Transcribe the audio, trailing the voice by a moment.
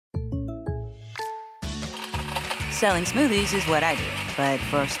Selling smoothies is what I do. But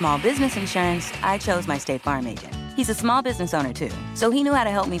for small business insurance, I chose my State Farm agent. He's a small business owner, too, so he knew how to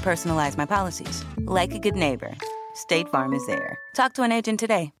help me personalize my policies. Like a good neighbor, State Farm is there. Talk to an agent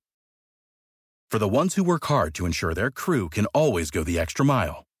today. For the ones who work hard to ensure their crew can always go the extra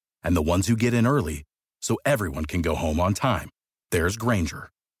mile, and the ones who get in early so everyone can go home on time, there's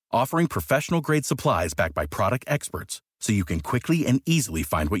Grainger, offering professional-grade supplies backed by product experts so you can quickly and easily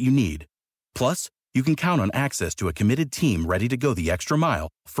find what you need. Plus, you can count on access to a committed team ready to go the extra mile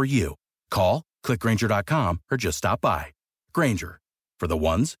for you. Call, click Grainger.com, or just stop by. Grainger, for the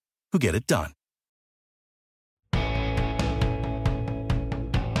ones who get it done.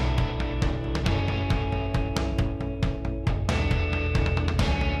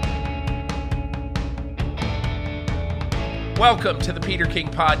 Welcome to the Peter King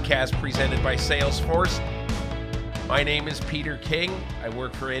Podcast presented by Salesforce. My name is Peter King. I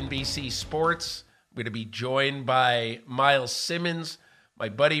work for NBC Sports. I'm going to be joined by Myles Simmons, my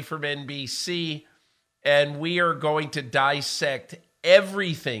buddy from NBC, and we are going to dissect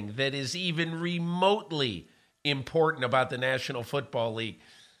everything that is even remotely important about the National Football League.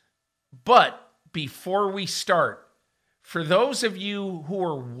 But before we start, for those of you who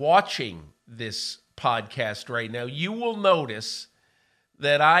are watching this podcast right now, you will notice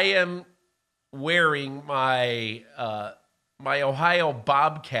that I am wearing my my Ohio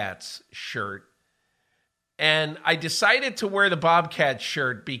Bobcats shirt. And I decided to wear the Bobcats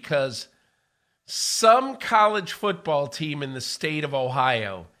shirt because some college football team in the state of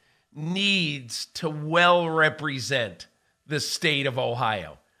Ohio needs to well represent the state of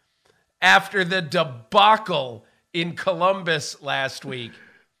Ohio. After the debacle in Columbus last week,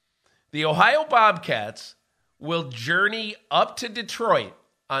 the Ohio Bobcats will journey up to Detroit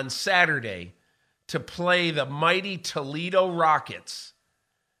on Saturday to play the mighty Toledo Rockets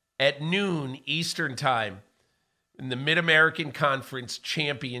at noon Eastern Time in the Mid-American Conference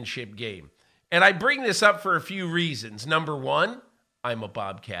Championship game. And I bring this up for a few reasons. Number one, I'm a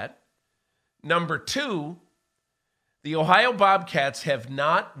Bobcat. Number two, the Ohio Bobcats have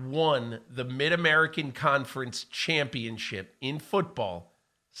not won the Mid-American Conference Championship in football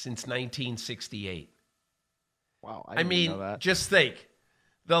since 1968. Wow, I mean, just think.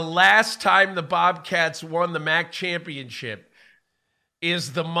 The last time the Bobcats won the MAC championship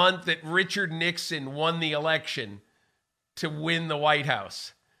is the month that Richard Nixon won the election to win the White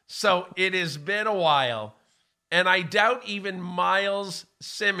House. So it has been a while, and I doubt even Myles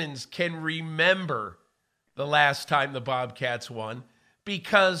Simmons can remember the last time the Bobcats won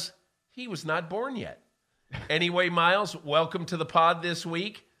because he was not born yet. Anyway, Myles, welcome to the pod this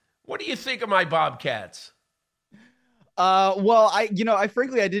week. What do you think of my Bobcats? Well, I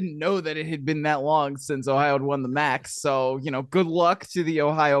frankly, I didn't know that it had been that long since Ohio had won the MAC. So, good luck to the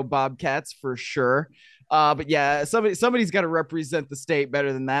Ohio Bobcats for sure. But yeah, somebody's got to represent the state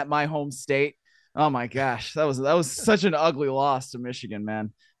better than that. My home state. Oh my gosh, that was such an ugly loss to Michigan,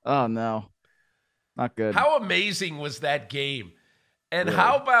 man. Oh no, not good. How amazing was that game? And Really?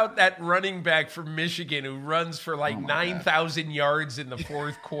 How about that running back from Michigan who runs for like 9,000 yards in the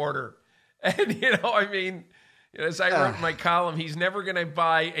fourth quarter? And, as I wrote in my column, he's never going to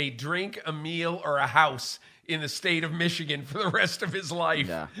buy a drink, a meal, or a house in the state of Michigan for the rest of his life.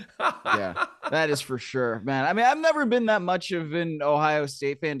 Yeah, that is for sure, man. I mean, I've never been that much of an Ohio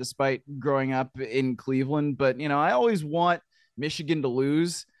State fan despite growing up in Cleveland, but, I always want Michigan to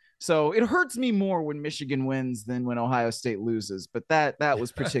lose. So it hurts me more when Michigan wins than when Ohio State loses, but that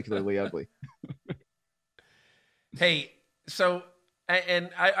was particularly ugly. Hey, so, and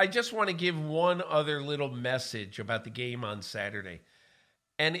I just want to give one other little message about the game on Saturday.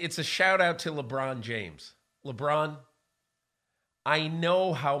 And it's a shout out to LeBron James. LeBron, I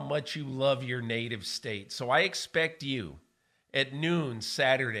know how much you love your native state, so I expect you at noon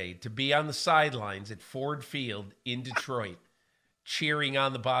Saturday to be on the sidelines at Ford Field in Detroit, cheering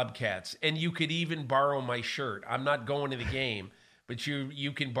on the Bobcats. And you could even borrow my shirt. I'm not going to the game, but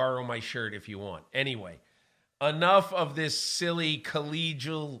you can borrow my shirt if you want. Anyway, enough of this silly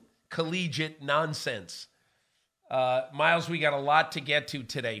collegiate nonsense. Myles, we got a lot to get to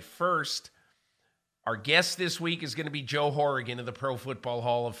today. First, our guest this week is going to be Joe Horrigan of the Pro Football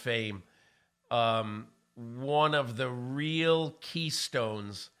Hall of Fame. One of the real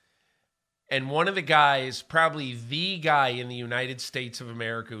keystones and one of the guys, probably the guy in the United States of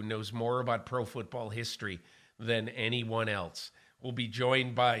America who knows more about pro football history than anyone else. We'll be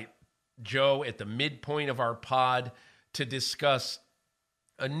joined by Joe at the midpoint of our pod to discuss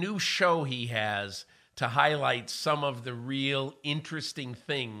a new show he has to highlight some of the real interesting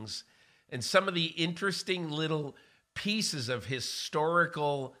things and some of the interesting little pieces of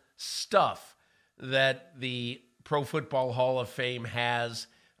historical stuff that the Pro Football Hall of Fame has.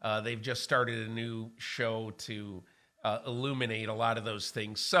 They've just started a new show to illuminate a lot of those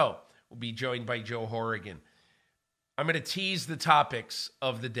things. So we'll be joined by Joe Horrigan. I'm going to tease the topics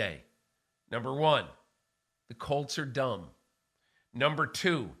of the day. Number 1, the Colts are dumb. Number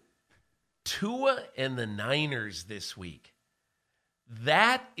 2, Tua and the Niners this week.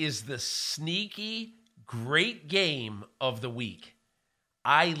 That is the sneaky, great game of the week.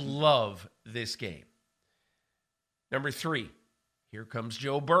 I love this game. Number 3, here comes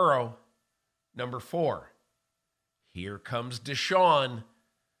Joe Burrow. Number 4, here comes Deshaun.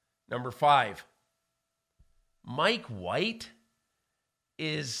 Number 5, Mike White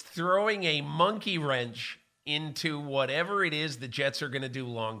is throwing a monkey wrench into whatever it is the Jets are going to do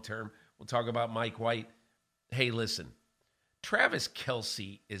long term. We'll talk about Mike White. Hey, listen, Travis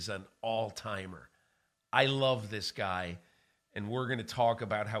Kelce is an all-timer. I love this guy, and we're going to talk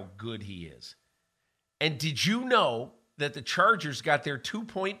about how good he is. And did you know that the Chargers got their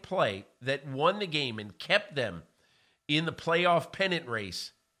 2-point play that won the game and kept them in the playoff pennant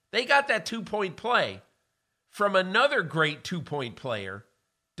race? They got that 2-point play from another great 2-point player,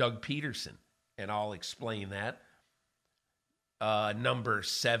 Doug Peterson. And I'll explain that. Number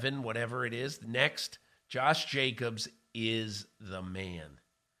 7, whatever it is. Next, Josh Jacobs is the man.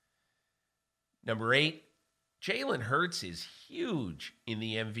 Number 8, Jalen Hurts is huge in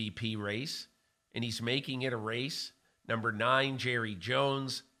the MVP race, and he's making it a race. Number 9, Jerry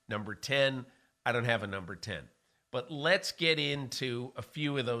Jones. Number 10, I don't have a number 10. But let's get into a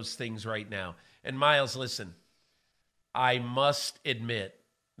few of those things right now. And Myles, listen, I must admit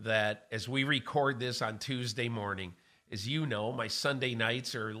that as we record this on Tuesday morning, as you know, my Sunday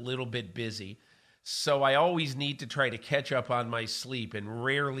nights are a little bit busy. So I always need to try to catch up on my sleep, and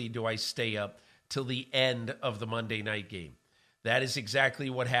rarely do I stay up till the end of the Monday night game. That is exactly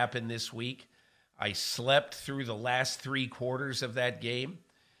what happened this week. I slept through the last 3 quarters of that game.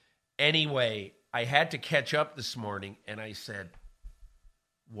 Anyway, I had to catch up this morning, and I said,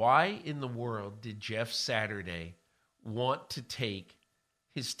 why in the world did Jeff Saturday want to take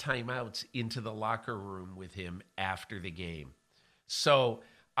his timeouts into the locker room with him after the game? So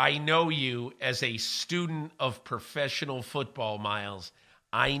I know you as a student of professional football, Myles.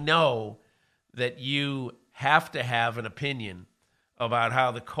 I know that you have to have an opinion about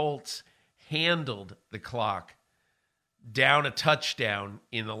how the Colts handled the clock down a touchdown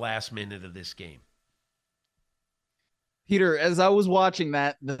in the last minute of this game. Peter, as I was watching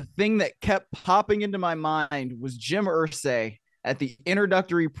that, the thing that kept popping into my mind was Jim Irsay at the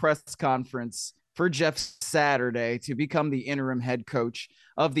introductory press conference for Jeff Saturday to become the interim head coach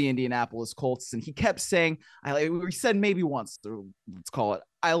of the Indianapolis Colts. And he kept saying, we said maybe once, let's call it,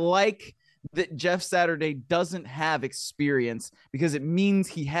 I like that Jeff Saturday doesn't have experience because it means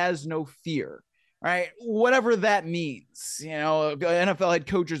he has no fear, right? Whatever that means. You know, NFL head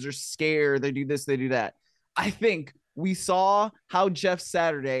coaches are scared. They do this, they do that. I think we saw how Jeff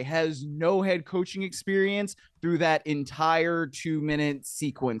Saturday has no head coaching experience through that entire 2-minute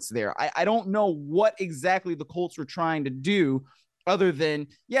sequence there. I don't know what exactly the Colts were trying to do other than,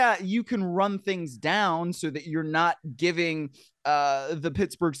 yeah, you can run things down so that you're not giving the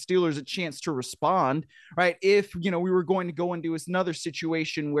Pittsburgh Steelers a chance to respond, right? If, we were going to go into another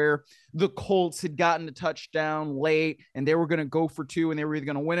situation where the Colts had gotten a touchdown late and they were going to go for 2 and they were either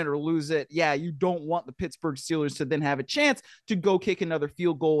going to win it or lose it. Yeah, you don't want the Pittsburgh Steelers to then have a chance to go kick another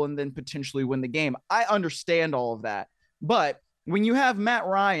field goal and then potentially win the game. I understand all of that. But when you have Matt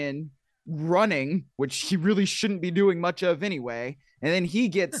Ryan running, which he really shouldn't be doing much of anyway, and then he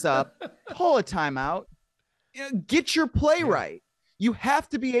gets up, call a timeout, get your play right. You have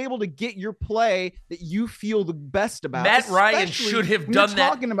to be able to get your play that you feel the best about. Matt Ryan should have done that.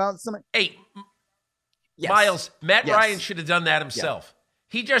 Talking about something. Hey, yes. Myles, Matt Ryan should have done that himself.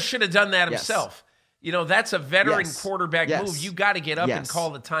 Yeah. He just should have done that himself. That's a veteran quarterback move. You got to get up and call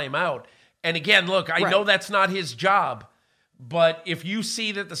the timeout. And again, look, I know that's not his job, but if you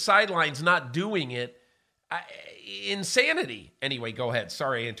see that the sideline's not doing it, insanity. Anyway, go ahead.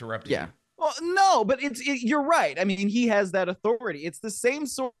 Sorry I interrupted you. Well, no, but you're right. I mean, he has that authority. It's the same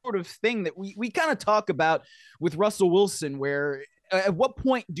sort of thing that we kind of talk about with Russell Wilson, where at what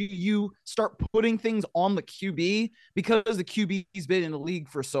point do you start putting things on the QB because the QB's been in the league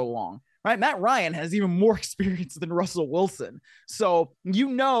for so long, right? Matt Ryan has even more experience than Russell Wilson. So you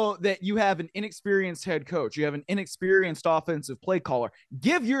know that you have an inexperienced head coach. You have an inexperienced offensive play caller.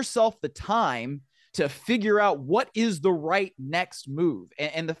 Give yourself the time to figure out what is the right next move.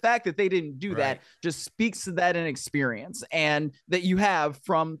 And the fact that they didn't do that just speaks to that inexperience and that you have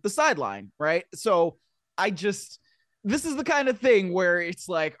from the sideline, right? So this is the kind of thing where it's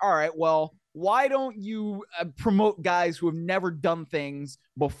like, all right, well, why don't you promote guys who have never done things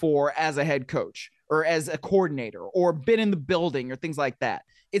before as a head coach or as a coordinator or been in the building or things like that?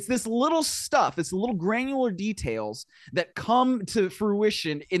 It's this little stuff, it's little granular details that come to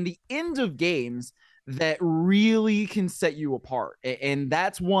fruition in the end of games that really can set you apart. And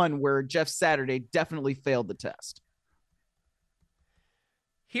that's one where Jeff Saturday definitely failed the test.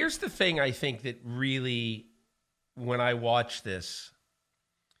 Here's the thing I think that really, when I watch this,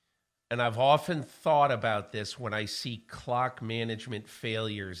 and I've often thought about this when I see clock management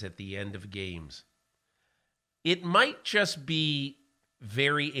failures at the end of games, it might just be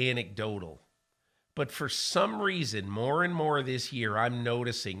very anecdotal, but for some reason, more and more this year, I'm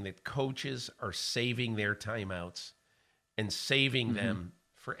noticing that coaches are saving their timeouts and saving them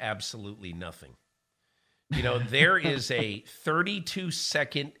for absolutely nothing. You know, there is a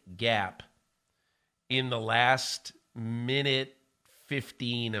 32-second gap in the last minute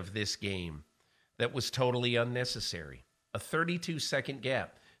 15 of this game that was totally unnecessary. A 32-second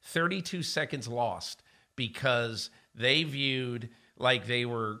gap, 32 seconds lost because they viewed like they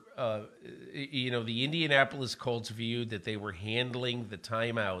were, the Indianapolis Colts viewed that they were handling the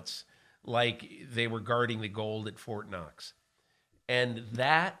timeouts like they were guarding the gold at Fort Knox. And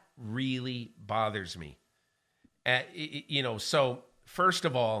that really bothers me. So first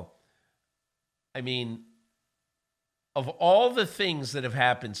of all, I mean, of all the things that have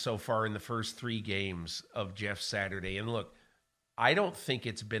happened so far in the first 3 games of Jeff Saturday, and look, I don't think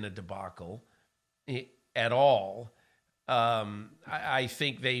it's been a debacle at all. I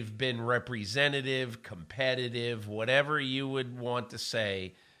think they've been representative, competitive, whatever you would want to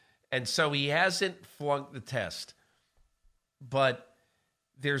say. And so he hasn't flunked the test. But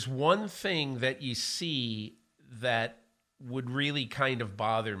there's one thing that you see that would really kind of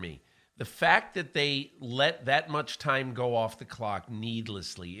bother me. The fact that they let that much time go off the clock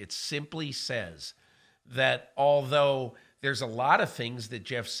needlessly, it simply says that although there's a lot of things that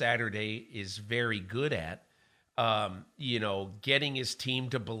Jeff Saturday is very good at, getting his team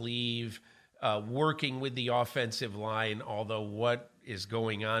to believe, working with the offensive line, although what is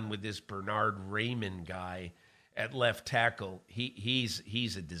going on with this Bernard Raymond guy at left tackle, he's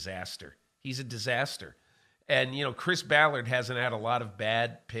a disaster. He's a disaster. And, Chris Ballard hasn't had a lot of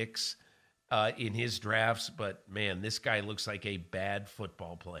bad picks in his drafts, but, man, this guy looks like a bad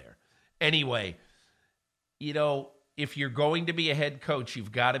football player. Anyway, if you're going to be a head coach,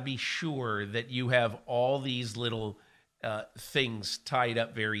 you've got to be sure that you have all these little things tied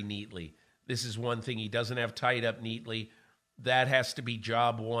up very neatly. This is one thing he doesn't have tied up neatly. That has to be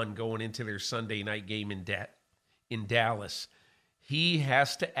job one going into their Sunday night game in Dallas. He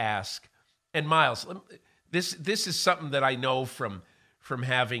has to ask, and Myles, this is something that I know from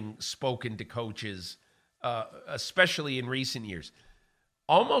having spoken to coaches, especially in recent years.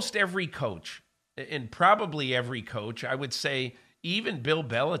 Almost every coach, and probably every coach, I would say even Bill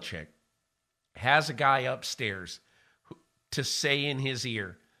Belichick, has a guy upstairs to say in his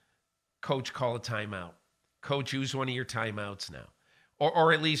ear, Coach, call a timeout. Coach, use one of your timeouts now.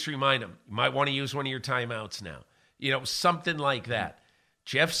 Or at least remind him, you might want to use one of your timeouts now. Something like that.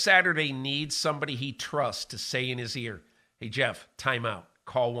 Jeff Saturday needs somebody he trusts to say in his ear, hey, Jeff, timeout.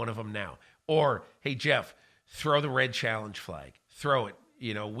 Call one of them now. Or, hey, Jeff, throw the red challenge flag. Throw it.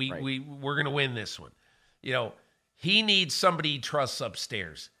 We're going to win this one. He needs somebody he trusts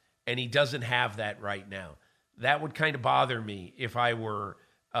upstairs, and he doesn't have that right now. That would kind of bother me if I were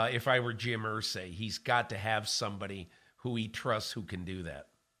Jim Irsay. He's got to have somebody who he trusts who can do that.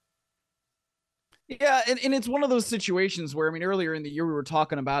 Yeah, and it's one of those situations where, earlier in the year we were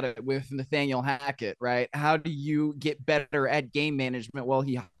talking about it with Nathaniel Hackett, right? How do you get better at game management? Well,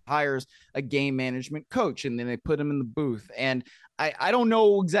 he hires a game management coach, and then they put him in the booth. And I don't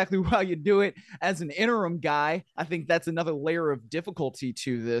know exactly how you do it as an interim guy. I think that's another layer of difficulty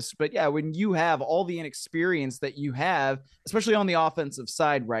to this. But yeah, when you have all the inexperience that you have, especially on the offensive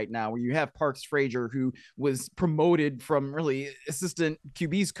side right now, where you have Parks Frazier, who was promoted from really assistant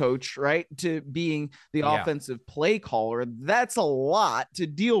QB's coach, right, to being the offensive play caller, that's a lot to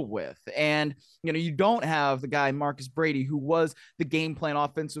deal with. And, you don't have the guy, Marcus Brady, who was the game plan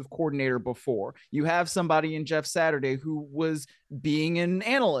offensive coordinator before. You have somebody in Jeff Saturday who was being an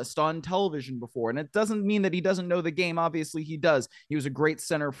analyst on television before. And it doesn't mean that he doesn't know the game. Obviously he does. He was a great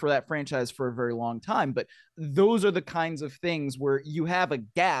center for that franchise for a very long time. But those are the kinds of things where you have a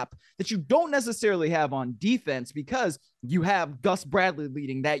gap that you don't necessarily have on defense because you have Gus Bradley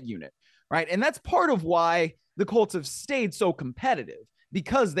leading that unit, right? And that's part of why the Colts have stayed so competitive,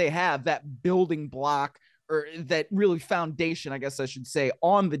 because they have that building block or that really foundation, I guess I should say,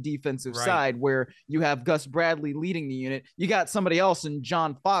 on the defensive side, where you have Gus Bradley leading the unit. You got somebody else in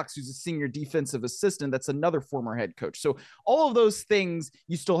John Fox, who's a senior defensive assistant. That's another former head coach. So all of those things,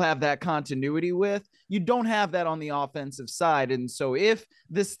 you still have that continuity with. You don't have that on the offensive side. And so if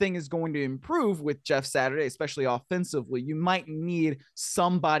this thing is going to improve with Jeff Saturday, especially offensively, you might need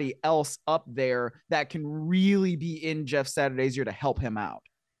somebody else up there that can really be in Jeff Saturday's ear to help him out.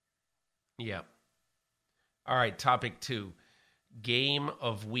 Yeah. All right, topic 2. Game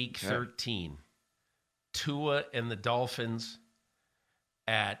of week 13. Tua and the Dolphins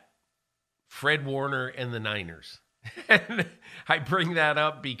at Fred Warner and the Niners. And I bring that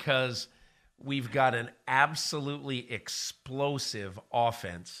up because we've got an absolutely explosive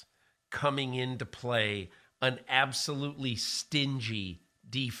offense coming into play, an absolutely stingy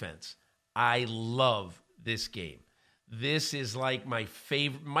defense. I love this game. This is like my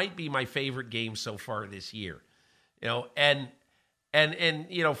favorite, might be my favorite game so far this year. You know, and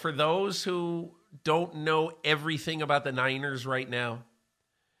you know, for those who don't know everything about the Niners right now,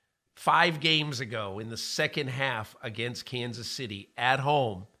 5 games ago in the second half against Kansas City at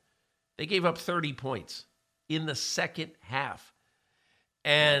home, they gave up 30 points in the second half.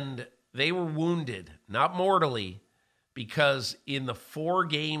 And they were wounded, not mortally, because in the 4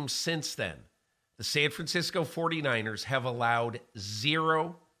 games since then, the San Francisco 49ers have allowed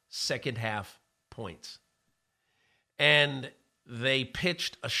 0 second half points. And they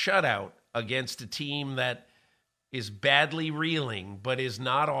pitched a shutout against a team that is badly reeling, but is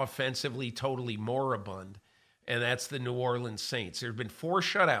not offensively totally moribund, and that's the New Orleans Saints. There have been 4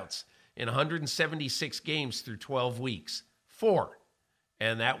 shutouts in 176 games through 12 weeks. 4.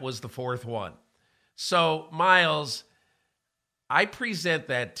 And that was the 4th one. So, Myles, I present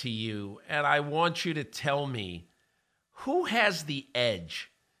that to you, and I want you to tell me who has the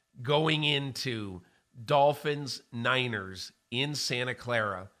edge going into Dolphins-Niners in Santa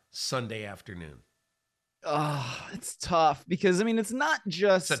Clara Sunday afternoon. Oh, it's tough because, I mean, it's not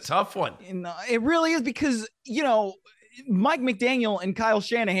just... It's a tough one. It really is because, you know, Mike McDaniel and Kyle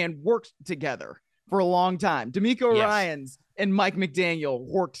Shanahan worked together for a long time. DeMeco Ryans and Mike McDaniel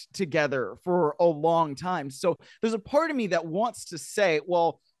worked together for a long time. So there's a part of me that wants to say,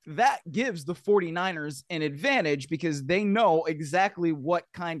 well, that gives the 49ers an advantage because they know exactly what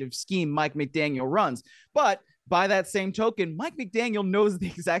kind of scheme Mike McDaniel runs. But by that same token, Mike McDaniel knows the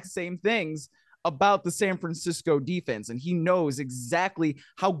exact same things about the San Francisco defense, and he knows exactly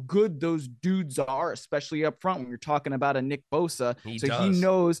how good those dudes are, especially up front when you're talking about a Nick Bosa. He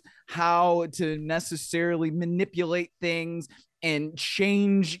knows how to necessarily manipulate things and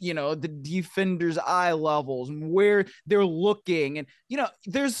change, you know, the defender's eye levels and where they're looking. And, you know,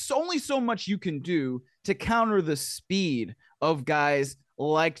 there's only so much you can do to counter the speed of guys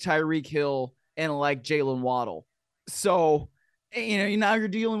like Tyreek Hill and like Jalen Waddle. So, you know, now you're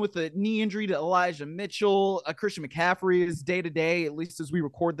dealing with a knee injury to Elijah Mitchell. Christian McCaffrey is day-to-day, at least as we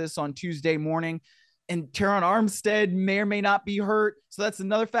record this on Tuesday morning. And Teron Armstead may or may not be hurt. So that's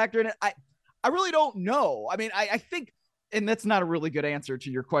another factor in it. I really don't know. I mean, I think, and that's not a really good answer to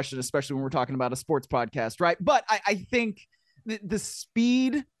your question, especially when we're talking about a sports podcast, right? But I think the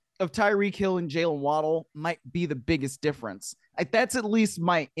speed of Tyreek Hill and Jalen Waddle might be the biggest difference. That's at least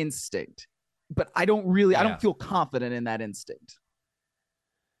my instinct. But I don't feel confident in that instinct.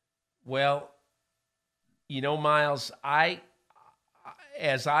 Well, you know, Myles,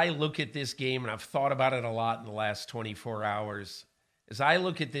 as I look at this game, and I've thought about it a lot in the last 24 hours, as I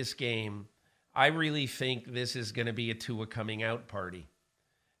look at this game, I really think this is going to be a Tua coming out party.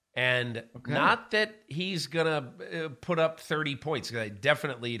 And not that he's going to put up 30 points, because I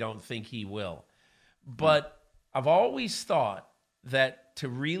definitely don't think he will. But I've always thought that to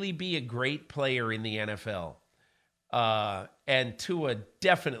really be a great player in the NFL, and Tua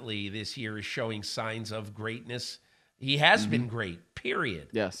definitely this year is showing signs of greatness. He has been great, period.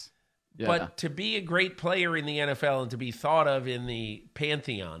 Yes. Yeah. But to be a great player in the NFL and to be thought of in the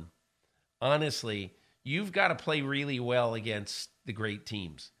pantheon, honestly, you've got to play really well against the great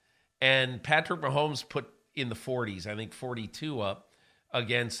teams. And Patrick Mahomes put in the 40s, I think 42 up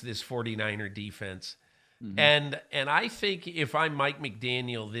against this 49er defense. And I think if I'm Mike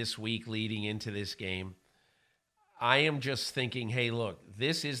McDaniel this week leading into this game, I am just thinking, hey, look,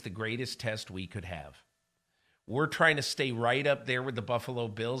 this is the greatest test we could have. We're trying to stay right up there with the Buffalo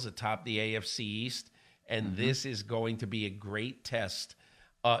Bills atop the AFC East, and this is going to be a great test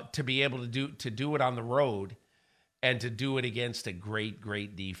to be able to do it on the road and to do it against a great,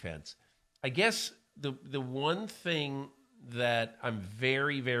 great defense. I guess the one thing that I'm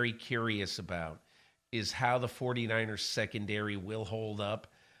very, very curious about is how the 49ers secondary will hold up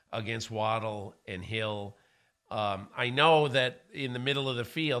against Waddle and Hill I know that in the middle of the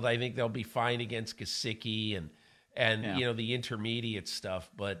field, I think they'll be fine against Gesicki and you know, the intermediate stuff.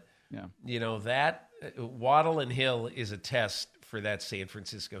 But, you know, that Waddle and Hill is a test for that San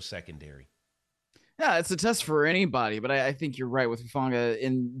Francisco secondary. Yeah, it's a test for anybody, but I think you're right with Hufanga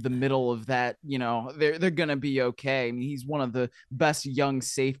in the middle of that. You know, they're going to be okay. I mean, he's one of the best young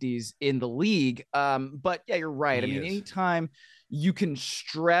safeties in the league. But yeah, you're right. He is. Anytime you can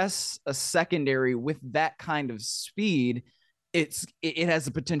stress a secondary with that kind of speed, it has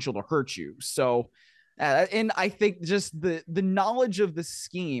the potential to hurt you. So, and I think just the knowledge of the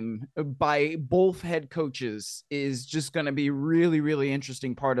scheme by both head coaches is just going to be really, really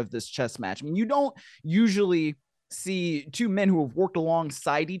interesting part of this chess match. I mean, you don't usually see two men who have worked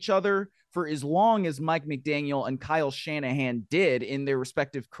alongside each other for as long as Mike McDaniel and Kyle Shanahan did in their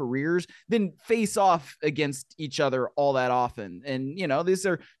respective careers, then face off against each other all that often. And, you know, these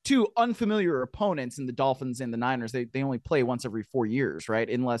are two unfamiliar opponents in the Dolphins and the Niners. They only play once every 4 years, right?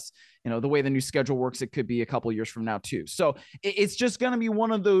 Unless, you know, the way the new schedule works, it could be a couple of years from now too. So it's just going to be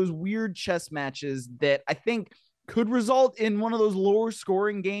one of those weird chess matches that I think could result in one of those lower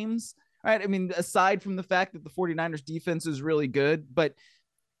scoring games, right? I mean, aside from the fact that the 49ers defense is really good, but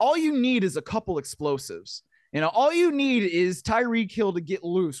all you need is a couple explosives. You know, all you need is Tyreek Hill to get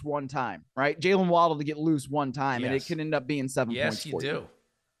loose one time, right? Jalen Waddle to get loose one time, and it can end up being 7 points. Yes, you do.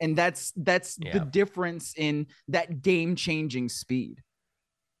 And that's the difference in that game-changing speed.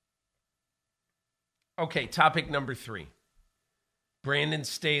 Okay, topic number 3. Brandon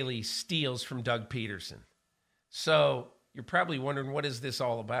Staley steals from Doug Peterson. So you're probably wondering, what is this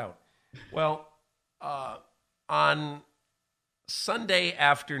all about? Well, on Sunday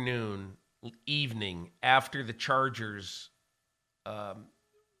evening, after the Chargers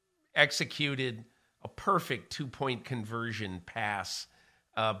executed a perfect 2-point conversion pass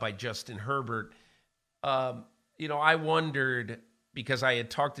by Justin Herbert, you know, I wondered, because I had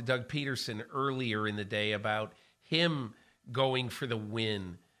talked to Doug Peterson earlier in the day about him going for the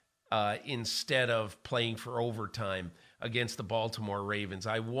win instead of playing for overtime against the Baltimore Ravens.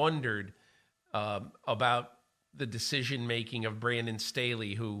 I wondered about the decision-making of Brandon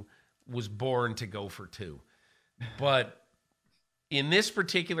Staley, who was born to go for 2. But in this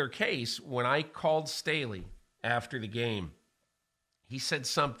particular case, when I called Staley after the game, he said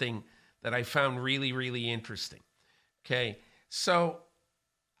something that I found really, really interesting. Okay, so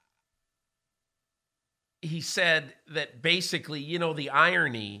he said that basically, you know, the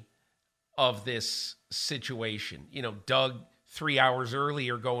irony of this situation, you know, Doug 3 hours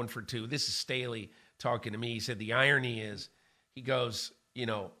earlier going for 2. This is Staley talking to me. He said the irony is, he goes, you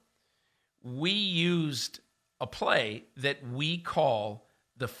know, we used a play that we call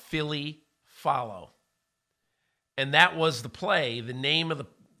the Philly follow. And that was the play, the name of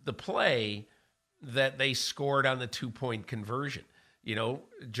the play that they scored on the 2-point conversion. You know,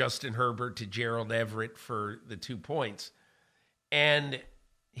 Justin Herbert to Gerald Everett for the 2 points. And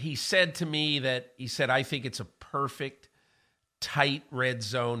he said to me I think it's a perfect, tight red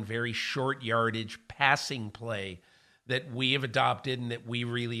zone, very short yardage passing play that we have adopted and that we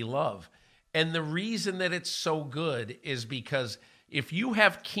really love. And the reason that it's so good is because if you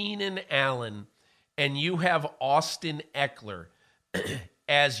have Keenan Allen and you have Austin Eckler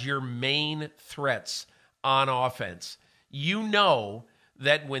as your main threats on offense, you know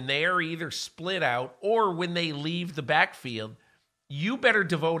that when they are either split out or when they leave the backfield, you better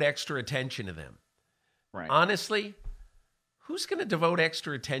devote extra attention to them. Right. Honestly, who's going to devote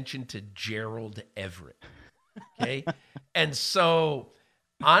extra attention to Gerald Everett? Okay. And so,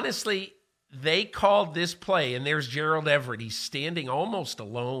 honestly, they called this play, and there's Gerald Everett. He's standing almost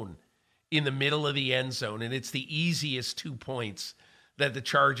alone in the middle of the end zone, and it's the easiest 2 points that the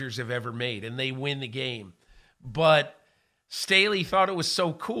Chargers have ever made, and they win the game. But Staley thought it was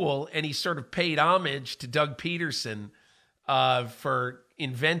so cool, and he sort of paid homage to Doug Peterson for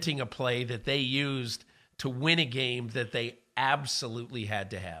inventing a play that they used to win a game that they absolutely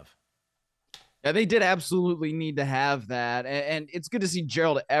had to have. Yeah, they did absolutely need to have that. And it's good to see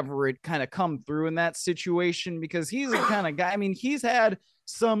Gerald Everett kind of come through in that situation, because he's the kind of guy, I mean, he's had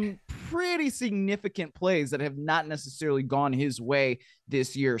some pretty significant plays that have not necessarily gone his way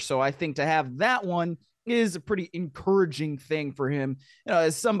this year. So I think to have that one is a pretty encouraging thing for him, you know,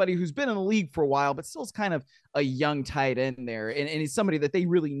 as somebody who's been in the league for a while, but still is kind of a young tight end there. And he's somebody that they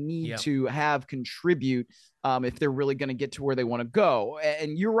really need to have contribute if they're really going to get to where they want to go.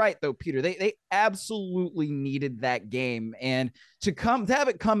 And you're right, though, Peter, they absolutely needed that game. And to have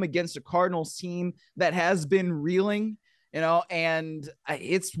it come against a Cardinals team that has been reeling, you know, and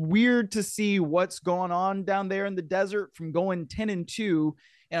it's weird to see what's going on down there in the desert from going 10-2,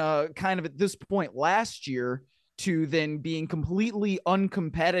 kind of at this point last year, to then being completely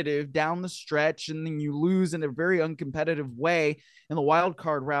uncompetitive down the stretch, and then you lose in a very uncompetitive way in the wild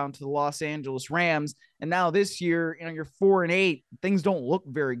card round to the Los Angeles Rams. And now this year, you're 4-8. Things don't look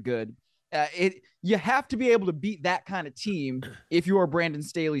very good. You have to be able to beat that kind of team if you are Brandon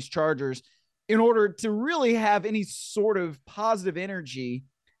Staley's Chargers in order to really have any sort of positive energy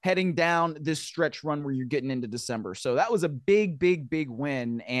heading down this stretch run where you're getting into December. So that was a big, big, big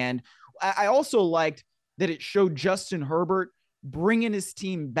win. And I also liked that it showed Justin Herbert bringing his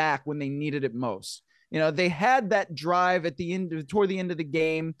team back when they needed it most. They had that drive toward the end of the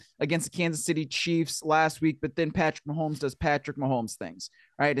game against the Kansas City Chiefs last week, but then Patrick Mahomes does Patrick Mahomes things,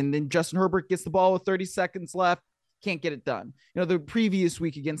 right? And then Justin Herbert gets the ball with 30 seconds left, can't get it done. The previous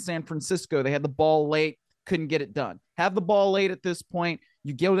week against San Francisco, they had the ball late, couldn't get it done. Have the ball late at this point,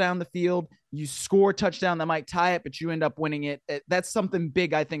 you go down the field, you score a touchdown that might tie it, but you end up winning it. That's something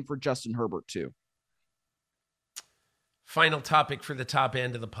big, I think, for Justin Herbert too. Final topic for the top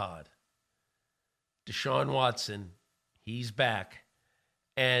end of the pod. Deshaun Watson, he's back,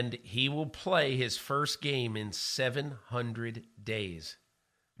 and he will play his first game in 700 days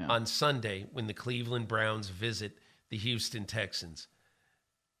on Sunday when the Cleveland Browns visit the Houston Texans.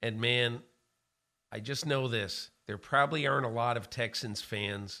 And man, I just know this. There probably aren't a lot of Texans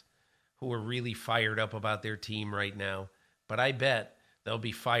fans who are really fired up about their team right now, but I bet they'll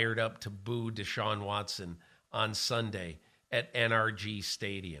be fired up to boo Deshaun Watson on Sunday at NRG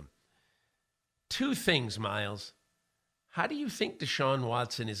Stadium. Two things, Myles. How do you think Deshaun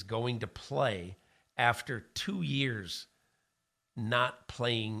Watson is going to play after 2 years not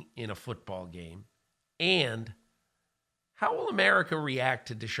playing in a football game? And how will America react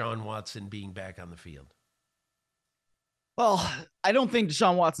to Deshaun Watson being back on the field? Well, I don't think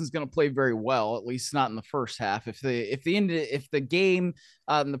Deshaun Watson's going to play very well, at least not in the first half. If the game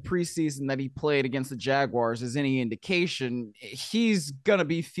in the preseason that he played against the Jaguars is any indication, he's going to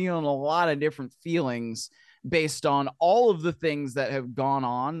be feeling a lot of different feelings based on all of the things that have gone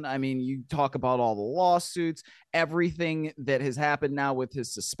on. I mean, you talk about all the lawsuits, everything that has happened now with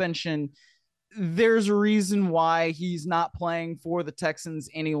his suspension. There's a reason why he's not playing for the Texans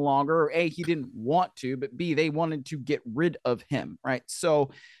any longer. A, he didn't want to, but B, they wanted to get rid of him, right?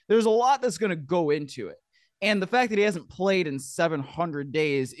 So there's a lot that's going to go into it. And the fact that he hasn't played in 700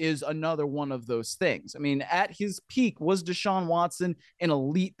 days is another one of those things. I mean, at his peak, was Deshaun Watson an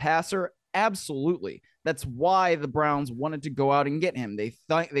elite passer? Absolutely. That's why the Browns wanted to go out and get him. They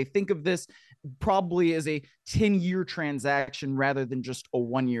think of this probably as a 10-year transaction rather than just a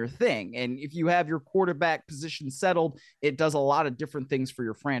 1-year thing. And if you have your quarterback position settled, it does a lot of different things for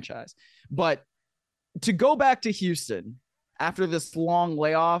your franchise. But to go back to Houston after this long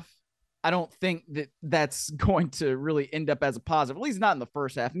layoff, I don't think that that's going to really end up as a positive, at least not in the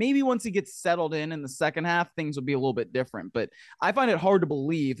first half. Maybe once he gets settled in the second half, things will be a little bit different. But I find it hard to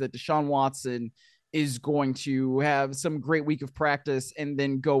believe that Deshaun Watson is going to have some great week of practice and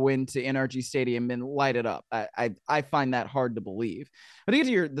then go into NRG Stadium and light it up. I find that hard to believe. But to get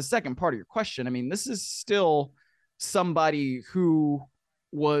to the second part of your question, I mean, this is still somebody who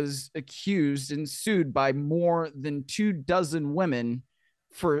was accused and sued by more than 24 women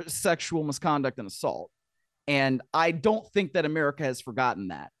for sexual misconduct and assault. And I don't think that America has forgotten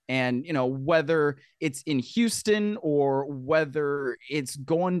that. And, whether it's in Houston or whether it's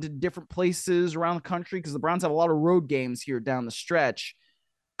going to different places around the country, because the Browns have a lot of road games here down the stretch,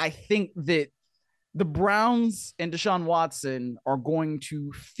 I think that the Browns and Deshaun Watson are going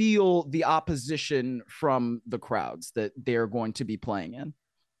to feel the opposition from the crowds that they're going to be playing in.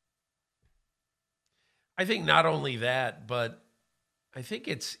 I think not only that, but I think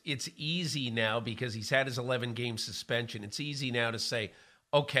it's easy now because he's had his 11-game suspension. It's easy now to say,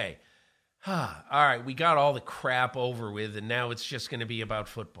 okay, all right, we got all the crap over with, and now it's just going to be about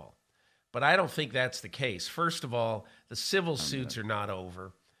football. But I don't think that's the case. First of all, the civil suits are not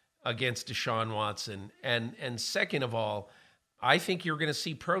over against Deshaun Watson. And second of all, I think you're going to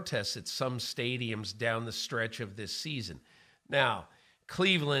see protests at some stadiums down the stretch of this season. Now,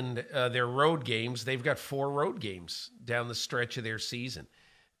 Cleveland, their road games, they've got 4 road games down the stretch of their season.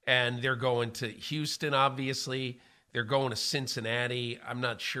 And they're going to Houston, obviously. They're going to Cincinnati. I'm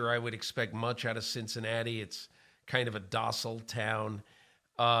not sure I would expect much out of Cincinnati. It's kind of a docile town.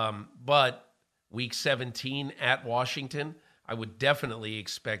 But week 17 at Washington, I would definitely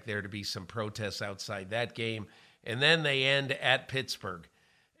expect there to be some protests outside that game. And then they end at Pittsburgh.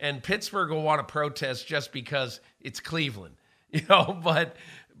 And Pittsburgh will want to protest just because it's Cleveland. But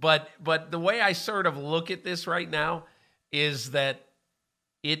the way I sort of look at this right now is that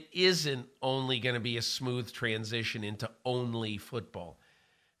it isn't only going to be a smooth transition into only football.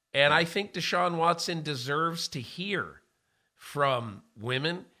 And I think Deshaun Watson deserves to hear from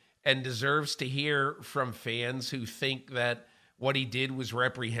women and deserves to hear from fans who think that what he did was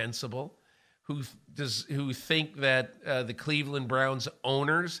reprehensible, who think that the Cleveland Browns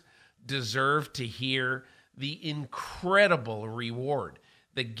owners deserve to hear the incredible reward,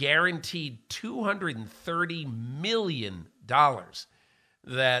 the guaranteed $230 million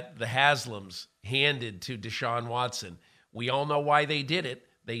that the Haslams handed to Deshaun Watson. We all know why they did it.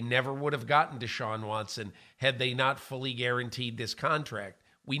 They never would have gotten Deshaun Watson had they not fully guaranteed this contract.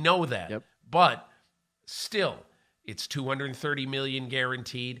 We know that. Yep. But still, it's $230 million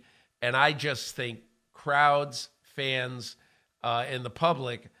guaranteed. And I just think crowds, fans, and the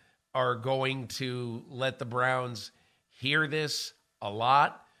public are going to let the Browns hear this a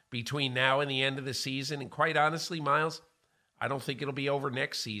lot between now and the end of the season. And quite honestly, Myles, I don't think it'll be over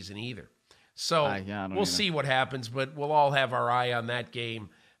next season either. So we'll see what happens, but we'll all have our eye on that game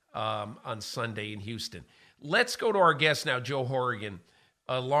on Sunday in Houston. Let's go to our guest now, Joe Horrigan,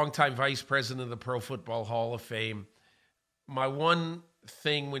 a longtime vice president of the Pro Football Hall of Fame. My one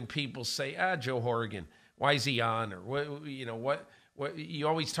thing when people say, Joe Horrigan, why is he on? Or what you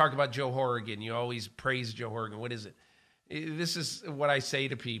always talk about Joe Horrigan. You always praise Joe Horrigan. What is it? This is what I say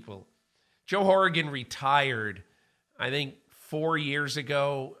to people. Joe Horrigan retired, I think, 4 years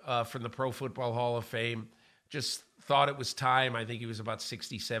ago from the Pro Football Hall of Fame. Just thought it was time. I think he was about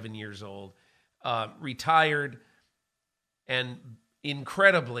 67 years old. Retired, and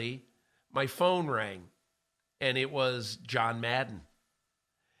incredibly, my phone rang, and it was John Madden.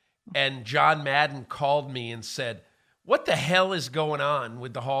 And John Madden called me and said, what the hell is going on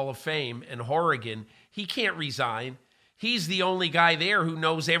with the Hall of Fame and Horrigan? He can't resign. He's the only guy there who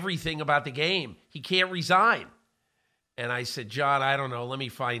knows everything about the game. He can't resign. And I said, John, I don't know. Let me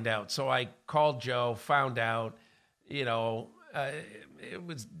find out. So I called Joe, found out, it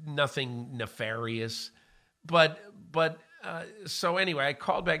was nothing nefarious. So anyway, I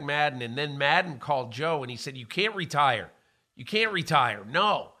called back Madden, and then Madden called Joe, and he said, you can't retire. You can't retire.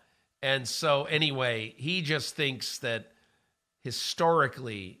 No. And so anyway, he just thinks that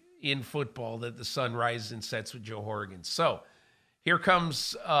historically in football that the sun rises and sets with Joe Horrigan. So here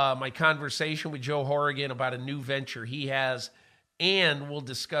comes my conversation with Joe Horrigan about a new venture he has, and we'll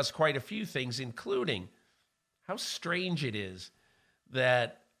discuss quite a few things, including how strange it is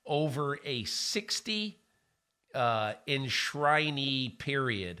that over a 60 enshrinee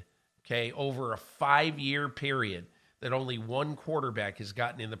period, over a 5-year period, that only one quarterback has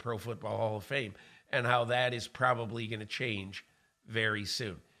gotten in the Pro Football Hall of Fame, and how that is probably going to change very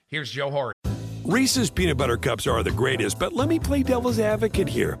soon. Here's Joe Horrigan. Reese's Peanut Butter Cups are the greatest, but let me play devil's advocate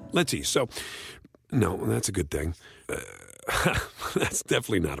here. Let's see. So, no, that's a good thing. That's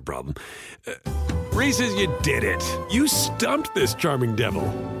definitely not a problem. Reese's, you did it. You stumped this charming devil.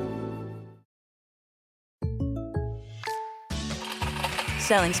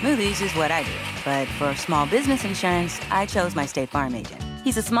 Selling smoothies is what I do. But for small business insurance, I chose my State Farm agent.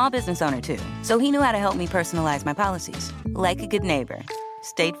 He's a small business owner, too, so he knew how to help me personalize my policies. Like a good neighbor,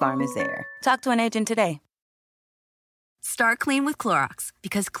 State Farm is there. Talk to an agent today. Start clean with Clorox,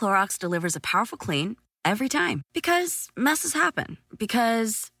 because Clorox delivers a powerful clean every time. Because messes happen.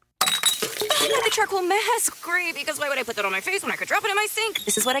 Because the charcoal mask. Great, because why would I put that on my face when I could drop it in my sink?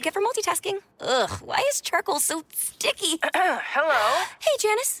 This is what I get for multitasking. Ugh, why is charcoal so sticky? Hello? Hey,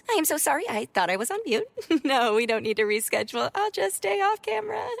 Janice. I am so sorry. I thought I was on mute. No, we don't need to reschedule. I'll just stay off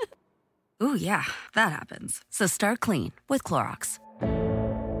camera. Ooh, yeah, that happens. So start clean with Clorox.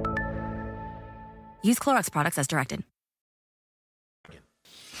 Use Clorox products as directed.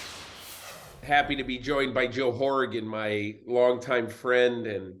 Happy to be joined by Joe Horrigan, my longtime friend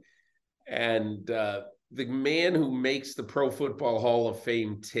and the man who makes the Pro Football Hall of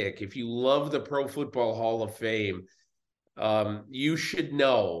Fame tick. If you love the Pro Football Hall of Fame, you should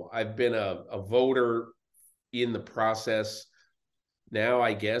know I've been a voter in the process now,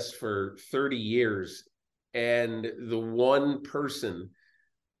 I guess, for 30 years. And the one person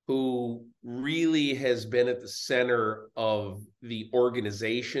who really has been at the center of the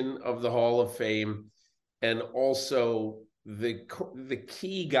organization of the Hall of Fame, and also the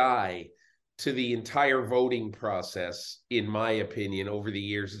key guy to the entire voting process, in my opinion, over the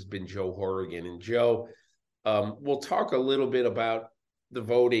years has been Joe Horrigan. And Joe, we'll talk a little bit about the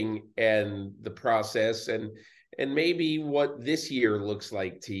voting and the process and maybe what this year looks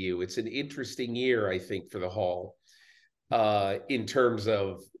like to you. It's an interesting year, I think, for the Hall in terms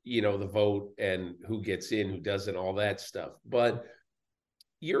of, the vote and who gets in, who doesn't, all that stuff. But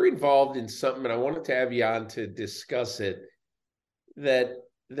you're involved in something, and I wanted to have you on to discuss it, that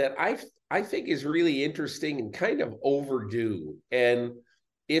I think is really interesting and kind of overdue. And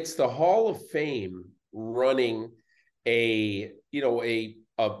it's the Hall of Fame running a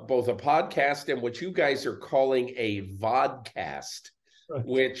both a podcast and what you guys are calling a vodcast, right,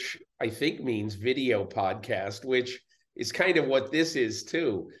 which I think means video podcast, which is kind of what this is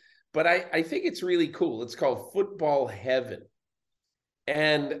too. But I think it's really cool. It's called Football Heaven.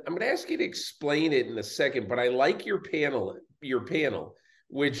 And I'm going to ask you to explain it in a second, but I like your panel,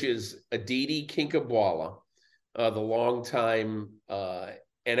 which is Aditi Kinkhabwala, the longtime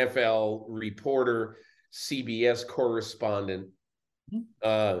NFL reporter, CBS correspondent,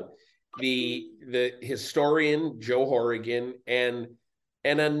 the historian Joe Horrigan, and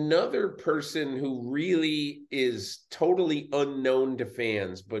another person who really is totally unknown to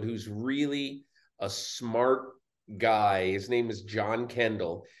fans, but who's really a smart guy. His name is John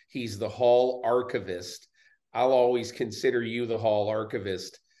Kendall. He's the Hall archivist. I'll always consider you the Hall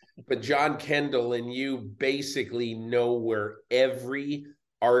archivist. But John Kendall and you basically know where every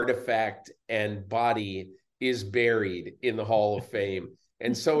artifact and body is buried in the Hall of Fame.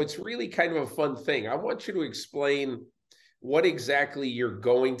 And so it's really kind of a fun thing. I want you to explain what exactly you're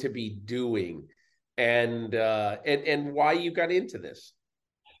going to be doing and why you got into this.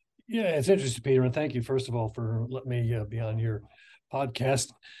 Yeah, it's interesting, Peter, and thank you, first of all, for letting me be on your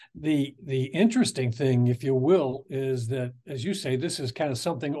podcast. The interesting thing, if you will, is that, as you say, this is kind of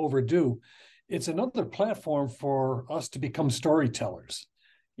something overdue. It's another platform for us to become storytellers.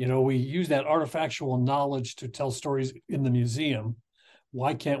 You know, we use that artifactual knowledge to tell stories in the museum.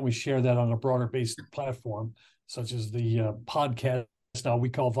 Why can't we share that on a broader based platform, such as the podcast? Now we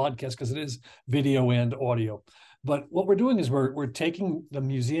call vodcast because it is video and audio. But what we're doing is we're taking the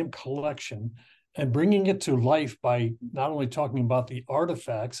museum collection and bringing it to life by not only talking about the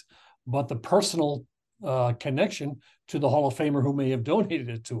artifacts, but the personal connection to the Hall of Famer who may have donated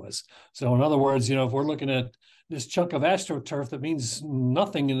it to us. So in other words, you know, if we're looking at this chunk of AstroTurf that means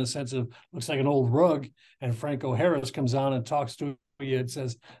nothing in the sense of looks like an old rug, and Franco Harris comes on and talks to you and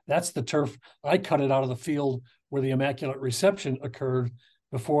says, that's the turf. I cut it out of the field where the Immaculate Reception occurred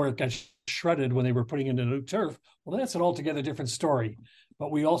before it got shredded when they were putting in the new turf. Well, that's an altogether different story.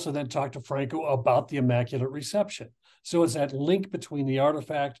 But we also then talked to Franco about the Immaculate Reception. So it's that link between the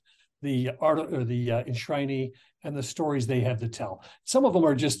artifact, the art or the enshrinee, and the stories they have to tell. Some of them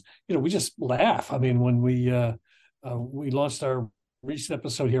are just, you know, we just laugh. I mean, when we launched our recent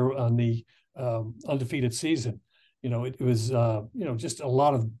episode here on the undefeated season, you know, it was, you know, just a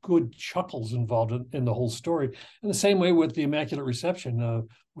lot of good chuckles involved in the whole story. And the same way with the Immaculate Reception,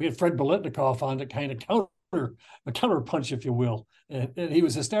 we had Fred Biletnikoff on to kind of counter punch, if you will. And he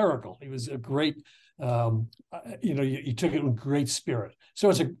was hysterical. He was a great, you know, you took it with great spirit. So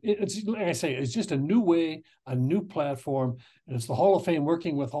it's like I say, it's just a new way, a new platform. And it's the Hall of Fame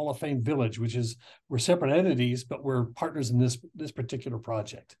working with Hall of Fame Village, which is, we're separate entities, but we're partners in this particular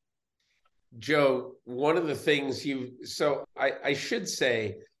project. Joe, one of the things I should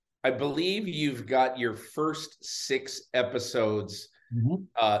say, I believe you've got your first 6 episodes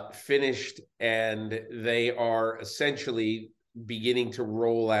finished, and they are essentially beginning to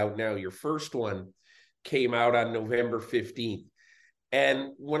roll out now. Your first one came out on November 15th. And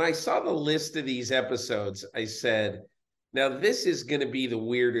when I saw the list of these episodes, I said, now this is going to be the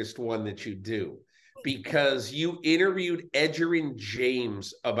weirdest one that you do, because you interviewed Edgerrin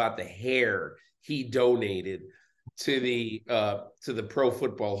James about the hair he donated to the Pro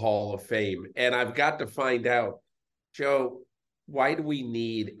Football Hall of Fame. And I've got to find out, Joe, why do we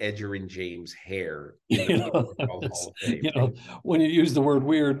need Edgerrin James hair in the Hall of Fame? You know, when you use the word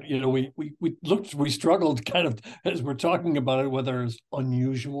weird, you know, we struggled kind of as we're talking about it, whether it's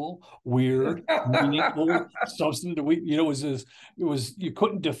unusual, weird, meaningful, substantive. It was you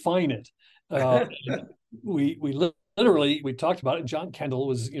couldn't define it. We literally talked about it. And John Kendall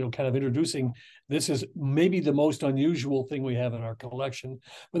was, you know, kind of introducing, this is maybe the most unusual thing we have in our collection.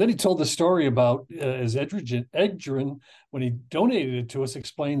 But then he told the story about as Edgerrin, when he donated it to us,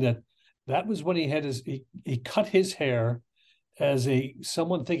 explained that was when he had he cut his hair as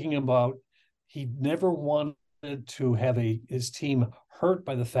someone thinking about, he never wanted to have his team hurt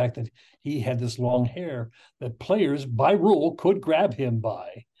by the fact that he had this long hair that players by rule could grab him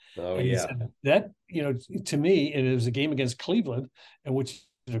by. Oh, and yeah. Said, that, you know, to me, and it was a game against Cleveland in which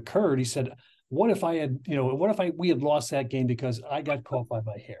it occurred. He said, what if we had lost that game because I got caught by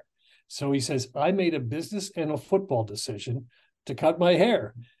my hair? So he says, I made a business and a football decision to cut my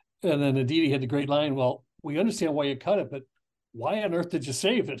hair. And then Aditi had the great line, well, we understand why you cut it, but why on earth did you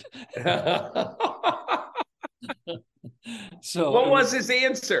save it? So what was his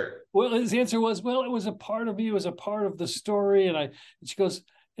answer? Well, his answer was, well, it was a part of me. It was a part of the story. And she goes,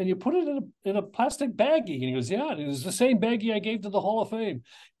 and you put it in a plastic baggie. And he goes, yeah. And it was the same baggie I gave to the Hall of Fame.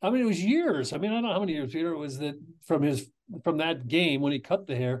 I mean, it was years. I mean, I don't know how many years, Peter, it was that from that game when he cut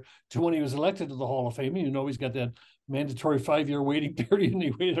the hair to when he was elected to the Hall of Fame. You know, he's got that mandatory 5-year waiting period, and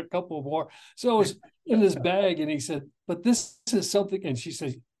he waited a couple more. So it was in this bag, and he said, but this is something. And she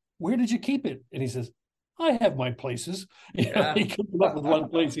says, where did you keep it? And he says, I have my places. You know, he couldn't come up with one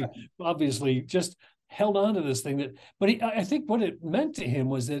place. He obviously just held on to this thing I think what it meant to him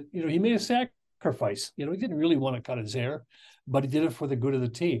was that, you know, he made a sacrifice. You know, he didn't really want to cut his hair, but he did it for the good of the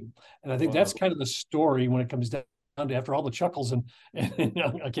team. And I think that's kind of the story when it comes down to, after all the chuckles and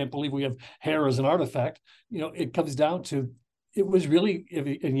I can't believe we have hair as an artifact, you know, it comes down to, it was really,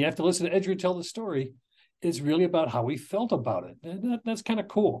 and you have to listen to Edgar tell the story, it's really about how he felt about it. And that's kind of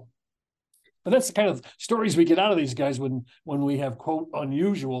cool. But that's the kind of stories we get out of these guys when we have, quote,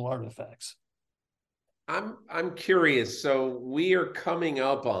 unusual artifacts. I'm curious. So we are coming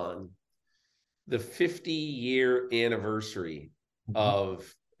up on the 50-year anniversary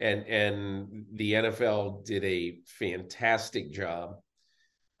of, and the NFL did a fantastic job,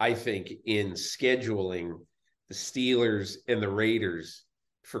 I think, in scheduling the Steelers and the Raiders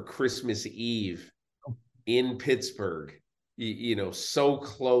for Christmas Eve in Pittsburgh, you know, so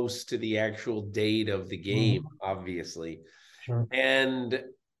close to the actual date of the game, obviously. Sure. And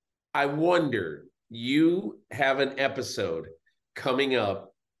I wonder, you have an episode coming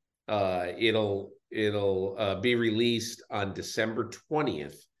up. It'll be released on December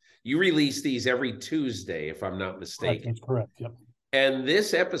 20th. You release these every Tuesday, if I'm not mistaken. That's correct. Yep. And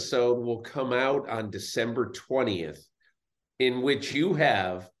this episode will come out on December 20th, in which you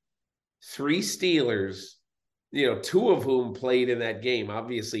have 3 Steelers, you know, 2 of whom played in that game.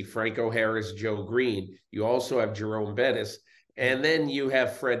 Obviously, Franco Harris, Joe Green. You also have Jerome Bettis. And then you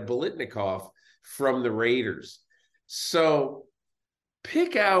have Fred Biletnikoff from the Raiders. So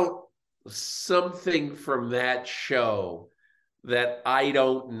pick out something from that show that I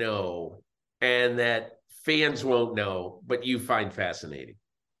don't know and that fans won't know, but you find fascinating.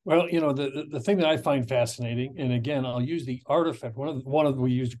 Well, you know, the thing that I find fascinating, and again, I'll use the artifact.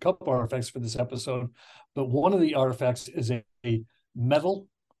 We used a couple artifacts for this episode, but one of the artifacts is a metal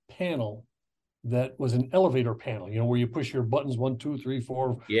panel that was an elevator panel, you know, where you push your buttons 1, 2, 3,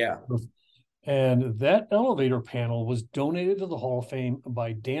 4. Yeah. And that elevator panel was donated to the Hall of Fame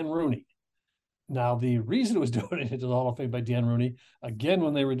by Dan Rooney. Now, the reason it was donated to the Hall of Fame by Dan Rooney, again,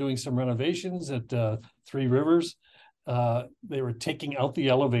 when they were doing some renovations at Three Rivers, they were taking out the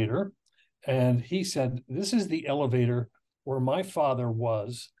elevator. And he said, this is the elevator where my father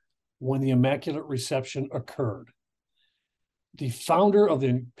was when the Immaculate Reception occurred. The founder of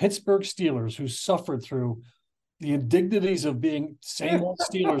the Pittsburgh Steelers, who suffered through the indignities of being same old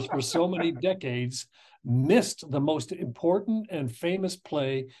Steelers for so many decades, missed the most important and famous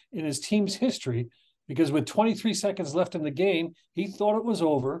play in his team's history because with 23 seconds left in the game, he thought it was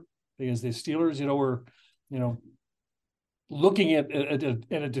over because the Steelers, you know, were, you know, looking at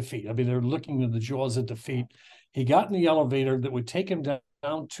a defeat. I mean, they're looking at the jaws of defeat. He got in the elevator that would take him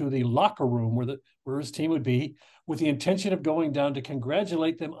down to the locker room where his team would be, with the intention of going down to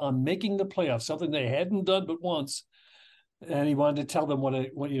congratulate them on making the playoffs, something they hadn't done but once. And he wanted to tell them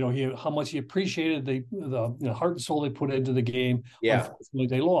how much he appreciated the heart and soul they put into the game. Yeah. Unfortunately,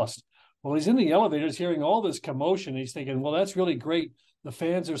 they lost. Well, he's in the elevators hearing all this commotion. He's thinking, well, that's really great. The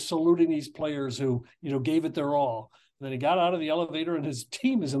fans are saluting these players who, you know, gave it their all. And then he got out of the elevator and his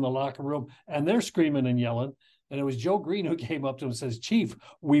team is in the locker room and they're screaming and yelling. And it was Joe Green who came up to him and says, Chief,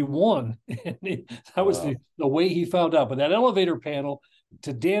 we won. That was the way he found out. But that elevator panel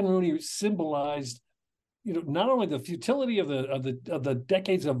to Dan Rooney symbolized, you know, not only the futility of the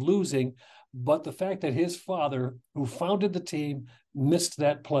decades of losing, but the fact that his father, who founded the team, missed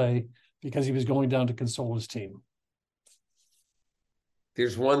that play because he was going down to console his team.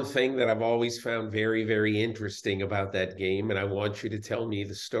 There's one thing that I've always found very, very interesting about that game, and I want you to tell me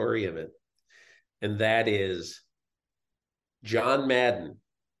the story of it. And that is John Madden,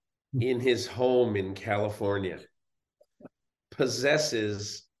 in his home in California,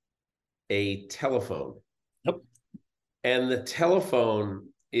 possesses a telephone. Yep. And the telephone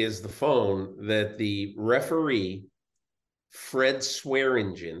is the phone that the referee, Fred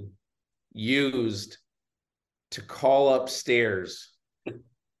Swearingen, used to call upstairs,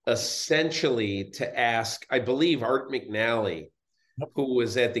 essentially to ask, I believe, Art McNally, who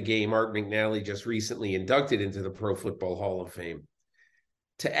was at the game. Art McNally just recently inducted into the Pro Football Hall of Fame,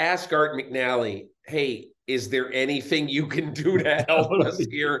 to ask Art McNally, hey, is there anything you can do to help us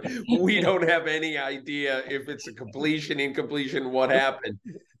here? We don't have any idea if it's a completion, incompletion, what happened.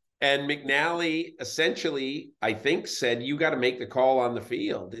 And McNally essentially, I think, said, you got to make the call on the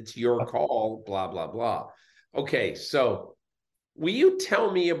field. It's your call, blah, blah, blah. Okay, so will you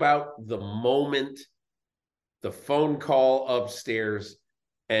tell me about the moment, the phone call upstairs,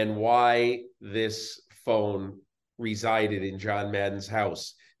 and why this phone resided in John Madden's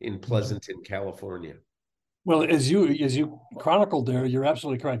house in Pleasanton, California? Well, as you chronicled there, you're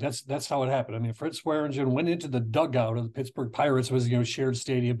absolutely correct. That's how it happened. I mean, Fritz Swearingen went into the dugout of the Pittsburgh Pirates. Was shared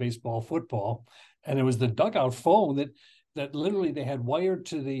stadium baseball, football, and it was the dugout phone that literally they had wired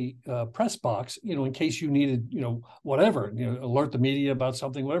to the press box, in case you needed, whatever, alert the media about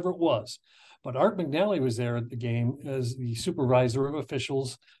something, whatever it was. But Art McNally was there at the game as the supervisor of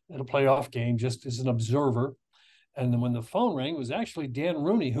officials at a playoff game, just as an observer. And then when the phone rang, it was actually Dan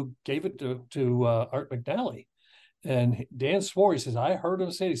Rooney who gave it to Art McNally. And Dan swore, he says, I heard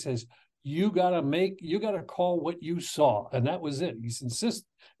him say, he says, you got to call what you saw. And that was it. He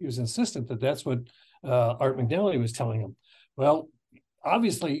was insistent that that's what Art McNally was telling him. Well,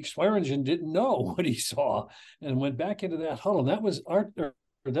 obviously Swearingen didn't know what he saw and went back into that huddle. That was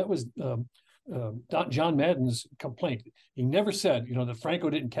John Madden's complaint. He never said, that Franco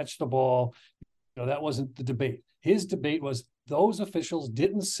didn't catch the ball. That wasn't the debate. His debate was those officials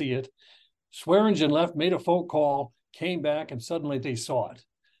didn't see it. Swearingen left, made a phone call, came back, and suddenly they saw it.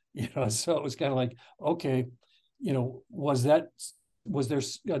 So it was kind of like, okay, was there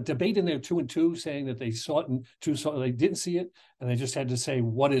a debate in there 2 and 2 saying that they saw it and 2 saw they didn't see it, and they just had to say,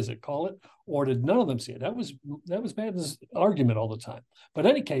 what is it? Call it, or did none of them see it? That was Madden's argument all the time. But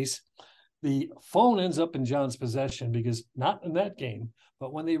in any case, the phone ends up in John's possession because not in that game,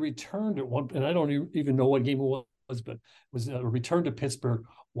 but when they returned at one, and I don't even know what game it was, but it was a return to Pittsburgh.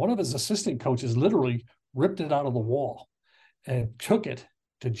 One of his assistant coaches literally ripped it out of the wall and took it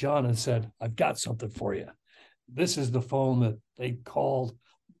to John and said, I've got something for you. This is the phone that they called,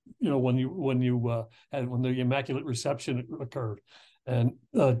 when the Immaculate Reception occurred. And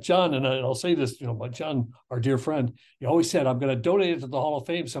John, and I'll say this, but John, our dear friend, he always said, I'm going to donate it to the Hall of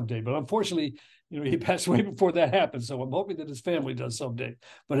Fame someday. But unfortunately, he passed away before that happened. So I'm hoping that his family does someday.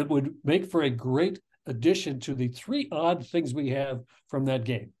 But it would make for a great addition to the 3 odd things we have from that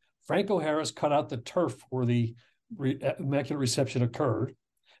game. Franco Harris cut out the turf where the Immaculate Reception occurred.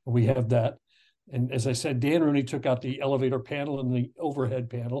 We have that. And as I said, Dan Rooney took out the elevator panel and the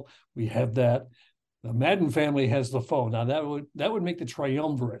overhead panel. We have that. The Madden family has the phone. Now that would make the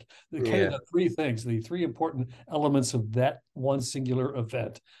triumvirate, the 3 things, the 3 important elements of that one singular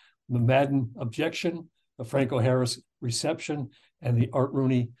event: the Madden objection, the Franco Harris reception, and the Art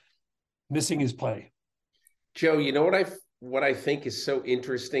Rooney missing his play. Joe, what I think is so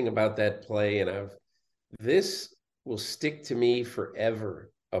interesting about that play, and this will stick to me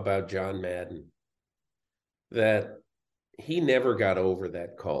forever about John Madden, that he never got over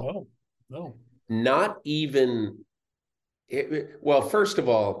that call. No. Not even, well, first of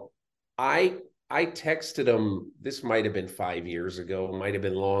all, I texted him, this might have been 5 years ago, might have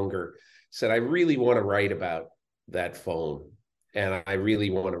been longer, said, I really want to write about that phone. And I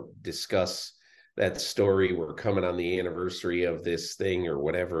really want to discuss that story. We're coming on the anniversary of this thing or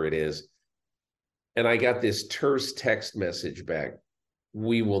whatever it is. And I got this terse text message back.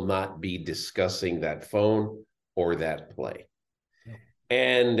 We will not be discussing that phone or that play. Yeah.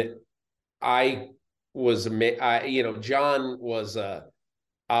 And John was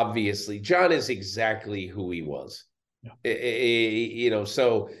obviously, John is exactly who he was. Yeah.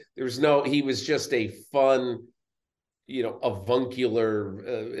 So he was just a fun,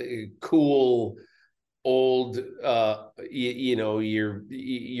 avuncular, cool, old,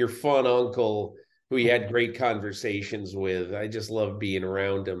 your fun uncle who you had great conversations with. I just love being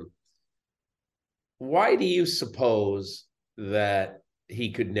around him. Why do you suppose that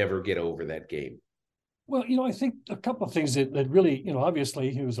he could never get over that game? Well, I think a couple of things that really, obviously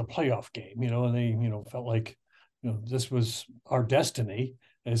it was a playoff game, and they, felt like, this was our destiny,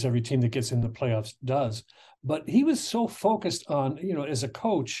 as every team that gets in the playoffs does. But he was so focused on, as a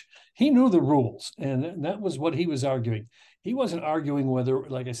coach, he knew the rules, and that was what he was arguing. He wasn't arguing whether,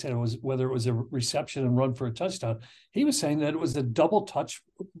 like I said, whether it was a reception and run for a touchdown. He was saying that it was a double touch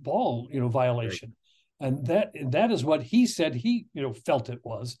ball, violation. Right. And that is what he said he, felt it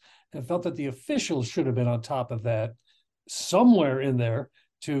was, and felt that the officials should have been on top of that somewhere in there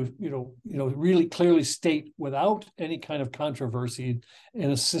to, really clearly state without any kind of controversy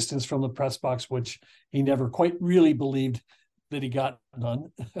and assistance from the press box, which he never quite really believed that he got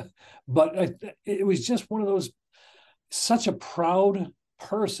none. But it was just one of those, such a proud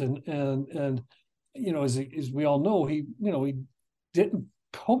person. And as we all know, he didn't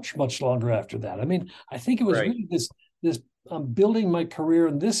coach much longer after that. I mean, I think it was really this I'm building my career,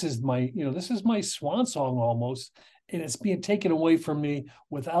 and this is my swan song almost, and it's being taken away from me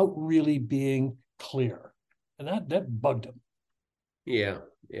without really being clear. And that bugged him. Yeah,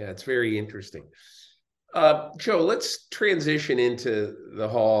 it's very interesting. Joe, let's transition into the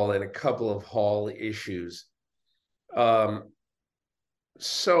Hall and a couple of Hall issues.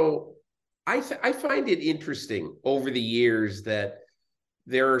 So I find it interesting over the years that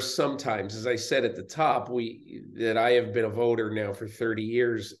there are sometimes, as I said at the top, that I have been a voter now for 30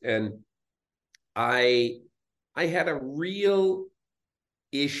 years, and I had a real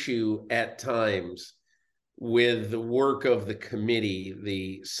issue at times with the work of the committee,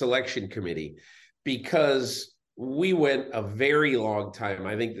 the selection committee, because we went a very long time.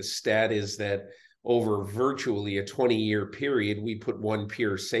 I think the stat is that over virtually a 20-year period, we put one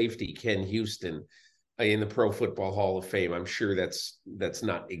pure safety, Ken Houston, in the Pro Football Hall of Fame. I'm sure that's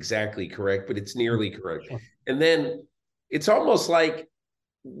not exactly correct, but it's nearly correct. And then it's almost like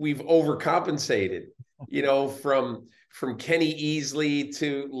we've overcompensated, from Kenny Easley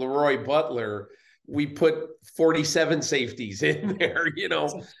to Leroy Butler. We put 47 safeties in there,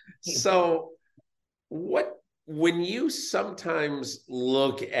 So when you sometimes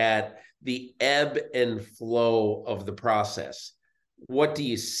look at the ebb and flow of the process, what do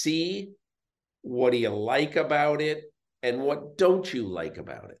you see? What do you like about it? And what don't you like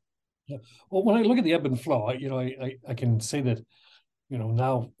about it? Yeah. Well, when I look at the ebb and flow, I can say that,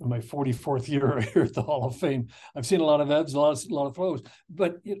 now in my 44th year here at the Hall of Fame, I've seen a lot of ebbs, a lot of flows.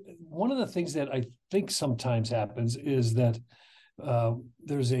 But one of the things that I think sometimes happens is that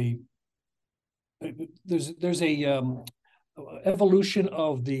there's a evolution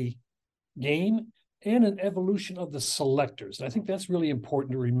of the game and an evolution of the selectors. And I think that's really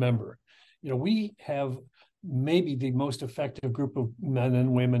important to remember. We have maybe the most effective group of men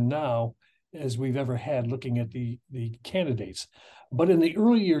and women now as we've ever had looking at the candidates. But in the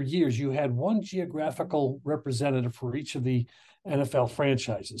earlier years, you had one geographical representative for each of the NFL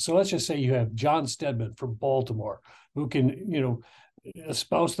franchises. So let's just say you have John Stedman from Baltimore, who can,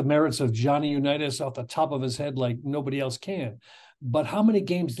 espouse the merits of Johnny Unitas off the top of his head like nobody else can. But how many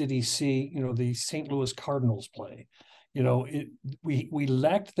games did he see, the St. Louis Cardinals play? We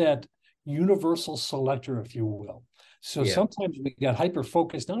lacked that universal selector, if you will. So sometimes we got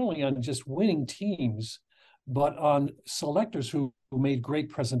hyper-focused not only on just winning teams, but on selectors who made great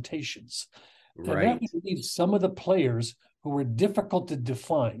presentations. Right. And that would leave some of the players who were difficult to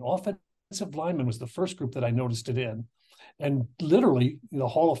define. Offensive linemen was the first group that I noticed it in. And literally, the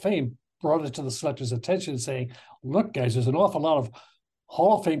Hall of Fame brought it to the selectors' attention saying, look, guys, there's an awful lot of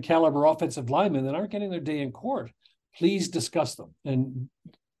Hall of Fame caliber offensive linemen that aren't getting their day in court. Please discuss them. And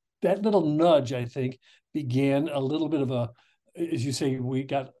that little nudge, I think, began a little bit of as you say, we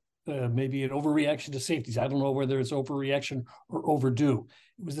got maybe an overreaction to safeties. I don't know whether it's overreaction or overdue.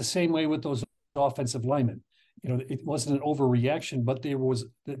 It was the same way with those offensive linemen. It wasn't an overreaction, but there was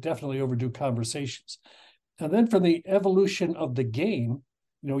definitely overdue conversations. And then from the evolution of the game,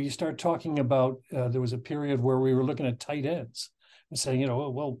 you start talking about, there was a period where we were looking at tight ends and saying,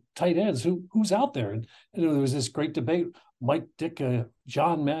 well, tight ends, who's out there? And there was this great debate, Mike Ditka,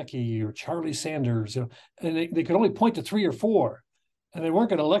 John Mackey, or Charlie Sanders, and they could only point to 3 or 4, and they weren't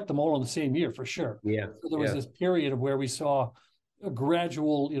going to elect them all in the same year for sure. Yeah. So there was this period of where we saw a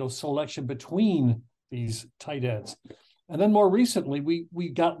gradual, selection between these tight ends. And then more recently, we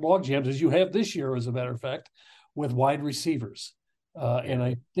got log jams, as you have this year, as a matter of fact, with wide receivers. And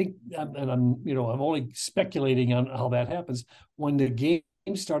I think, and I'm only speculating on how that happens, when the game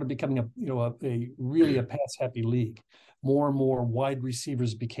started becoming a really pass happy league, more and more wide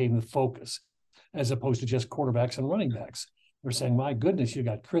receivers became the focus, as opposed to just quarterbacks and running backs. We're saying, my goodness, you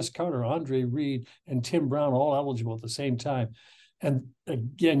got Chris Carter, Andre Reed, and Tim Brown all eligible at the same time. And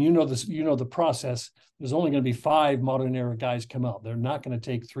again, the process. There's only going to be 5 modern era guys come out. They're not going to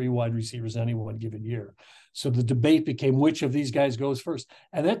take 3 wide receivers any one given year. So the debate became which of these guys goes first.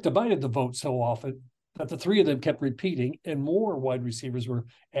 And that divided the vote so often that the 3 of them kept repeating, and more wide receivers were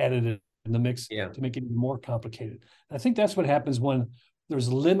added in the mix to make it even more complicated. And I think that's what happens when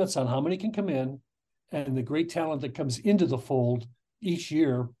there's limits on how many can come in and the great talent that comes into the fold each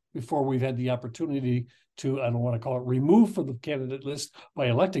year before we've had the opportunity to, I don't want to call it remove from the candidate list by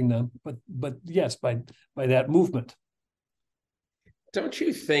electing them, but yes, by that movement. Don't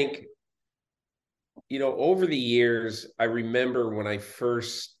you think, over the years, I remember when I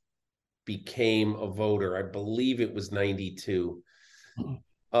first became a voter, I believe it was 92.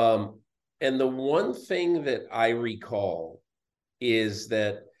 And the one thing that I recall is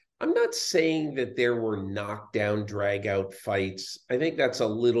that I'm not saying that there were knockdown, drag-out fights. I think that's a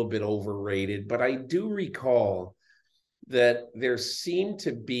little bit overrated, but I do recall that there seemed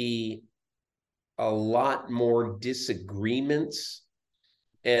to be a lot more disagreements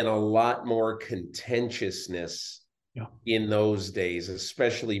and a lot more contentiousness in those days,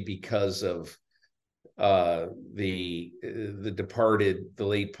 especially because of the departed, the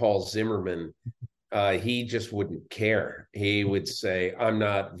late Paul Zimmerman. He just wouldn't care. He would say, I'm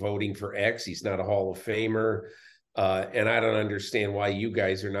not voting for X. He's not a Hall of Famer. And I don't understand why you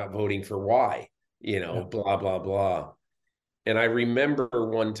guys are not voting for Y, blah, blah, blah. And I remember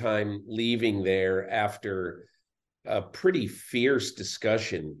one time leaving there after a pretty fierce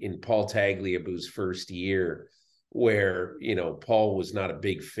discussion in Paul Tagliabue's first year, where, Paul was not a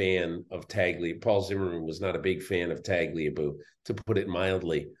big fan of Paul Zimmerman was not a big fan of Tagliabue, to put it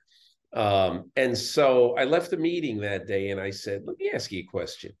mildly. And so I left the meeting that day and I said, let me ask you a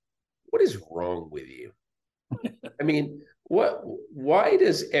question. What is wrong with you? I mean, why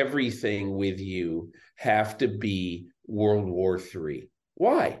does everything with you have to be World War III?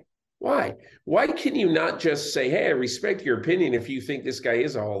 Why? Why can you not just say, hey, I respect your opinion if you think this guy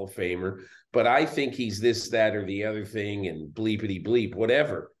is a Hall of Famer, but I think he's this, that, or the other thing, and bleepity bleep,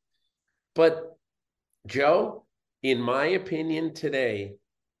 whatever. But Joe, in my opinion today,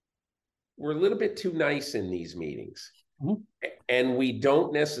 we're a little bit too nice in these meetings. Mm-hmm. And we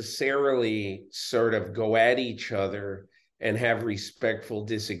don't necessarily sort of go at each other and have respectful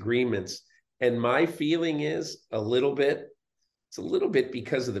disagreements. And my feeling is it's a little bit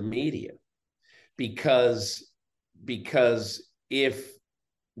because of the media. Because if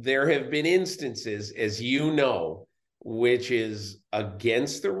there have been instances, as you know, which is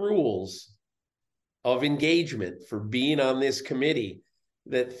against the rules of engagement for being on this committee,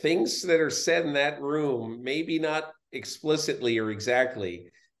 that things that are said in that room, maybe not explicitly or exactly,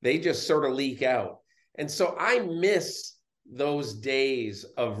 they just sort of leak out. And so I miss those days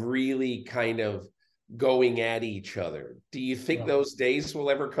of really kind of going at each other. Do you think those days will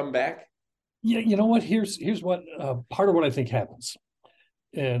ever come back? Yeah, you know what? Here's what part of what I think happens.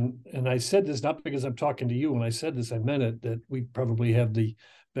 And I said this not because I'm talking to you. When I said this, I meant it, that we probably have the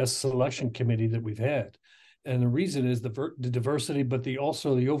best selection committee that we've had. And the reason is the diversity, but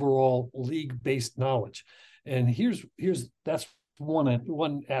also the overall league-based knowledge. And that's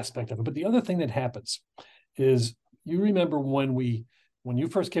one aspect of it. But the other thing that happens is, you remember when you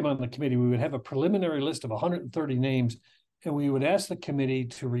first came on the committee, we would have a preliminary list of 130 names, and we would ask the committee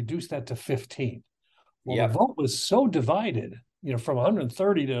to reduce that to 15. Well, the vote was so divided, from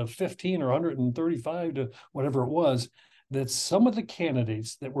 130 to 15 or 135 to whatever it was, that some of the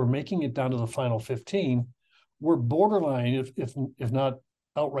candidates that were making it down to the final 15 were borderline, if not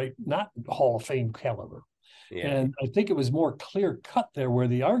outright, not Hall of Fame caliber. Yeah. And I think it was more clear cut there, where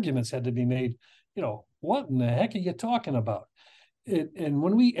the arguments had to be made, what in the heck are you talking about? And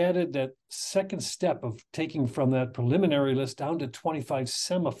when we added that second step of taking from that preliminary list down to 25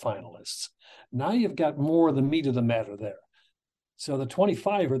 semifinalists, now you've got more of the meat of the matter there. So the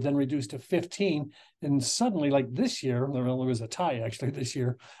 25 are then reduced to 15. And suddenly, like this year, there was a tie actually this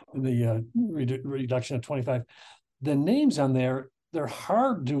year in the reduction of 25. The names on there, they're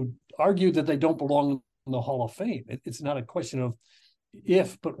hard to argue that they don't belong in the Hall of Fame. It's not a question of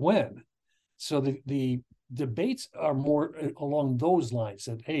if, but when. So the debates are more along those lines,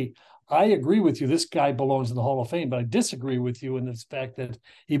 that, hey, I agree with you, this guy belongs in the Hall of Fame, but I disagree with you in the fact that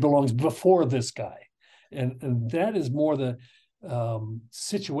he belongs before this guy. And that is more the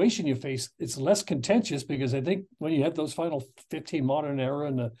situation you face. It's less contentious, because I think when you have those final 15 modern era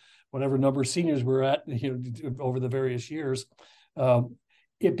and the whatever number of seniors we're at over the various years,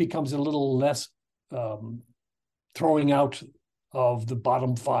 it becomes a little less throwing out of the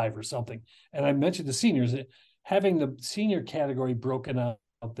bottom five or something. And I mentioned the seniors, having the senior category broken out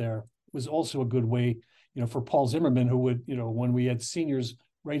there was also a good way, for Paul Zimmerman, who would, when we had seniors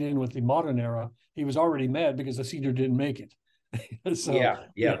right in with the modern era, he was already mad because the senior didn't make it. So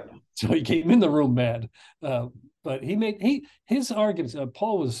so he came in the room mad, but his arguments.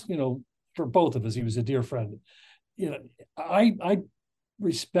 Paul was, for both of us, he was a dear friend. I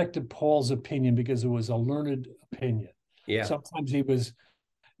respected Paul's opinion because it was a learned opinion. Yeah. Sometimes he was,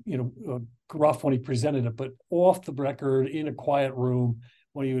 gruff when he presented it, but off the record, in a quiet room,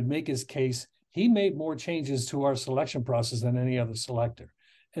 when he would make his case, he made more changes to our selection process than any other selector.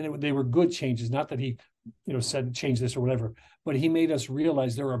 And they were good changes, not that he, said change this or whatever, but he made us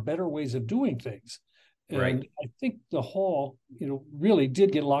realize there are better ways of doing things. And right. I think the Hall, really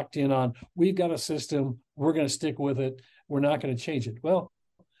did get locked in on, we've got a system, we're going to stick with it, we're not going to change it. Well,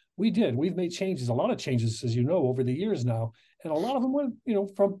 we did. We've made changes, a lot of changes, as you know, over the years now. And a lot of them were,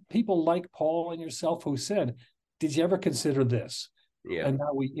 from people like Paul and yourself who said, did you ever consider this? Yeah. And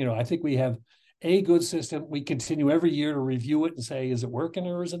now I think we have a good system. We continue every year to review it and say, is it working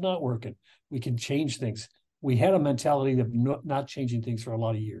or is it not working? We can change things. We had a mentality of not changing things for a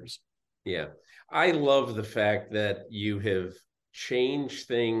lot of years. Yeah. I love the fact that you have changed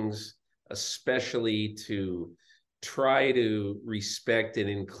things, especially to try to respect and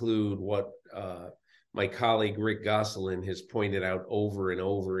include what my colleague Rick Gosselin has pointed out over and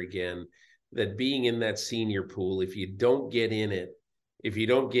over again, that being in that senior pool, if you don't get in it, if you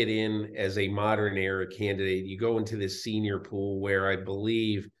don't get in as a modern era candidate, you go into this senior pool where I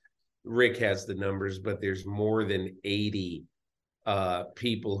believe Rick has the numbers, but there's more than 80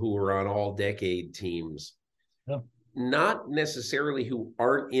 people who are on all decade teams. Yeah. Not necessarily who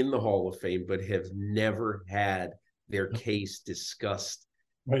aren't in the Hall of Fame, but have never had their case discussed,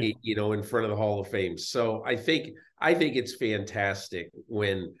 Right. in front of the Hall of Fame. So I think it's fantastic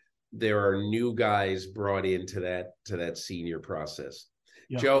when there are new guys brought into that senior process.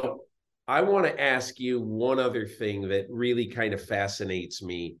 Yeah. Joe, I want to ask you one other thing that really kind of fascinates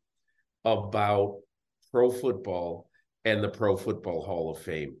me about pro football and the Pro Football Hall of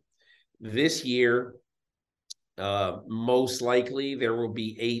Fame. This year, most likely there will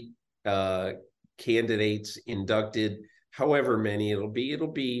be 8 candidates inducted. However many it'll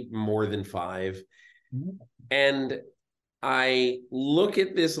be more than 5. Mhm. And I look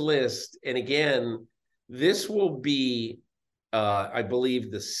at this list, and again, this will be, I believe,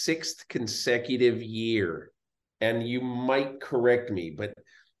 the 6th consecutive year. And you might correct me, but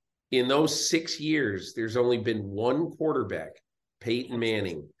in those 6 years, there's only been one quarterback, Peyton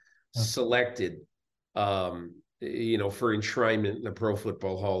Manning, selected, for enshrinement in the Pro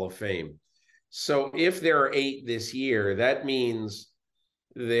Football Hall of Fame. So if there are 8 this year, that means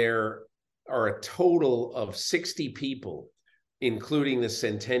there are a total of 60 people, including the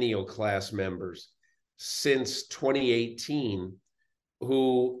Centennial class members, since 2018,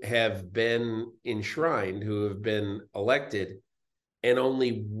 who have been enshrined, who have been elected, and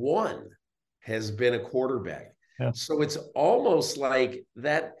only one has been a quarterback. Yeah. So it's almost like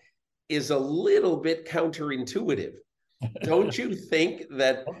that is a little bit counterintuitive. Don't you think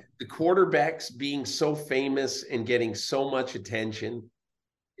that the quarterbacks being so famous and getting so much attention,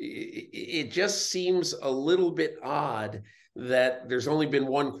 it just seems a little bit odd that there's only been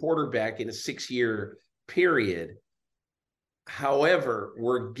one quarterback in a 6-year period. However,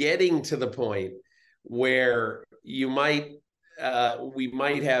 we're getting to the point where we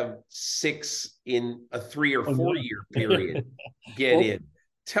might have 6 in a 3 or 4 year period get in.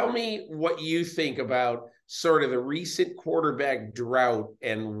 Tell me what you think about sort of the recent quarterback drought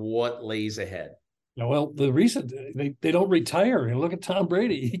and what lays ahead. Yeah, well, the recent they don't retire. And look at Tom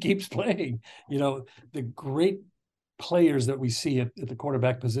Brady; he keeps playing. The great players that we see at the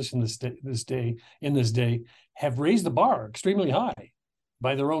quarterback position this day have raised the bar extremely high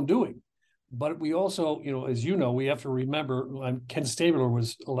by their own doing. But we also, as we have to remember, Ken Stabler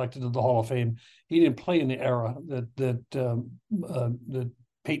was elected to the Hall of Fame. He didn't play in the era that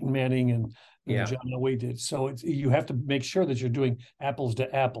Peyton Manning and John Elway did. So you have to make sure that you're doing apples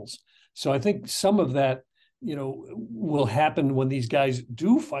to apples. So I think some of that, will happen when these guys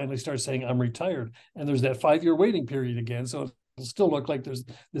do finally start saying, I'm retired. And there's that 5-year waiting period again. So it'll still look like there's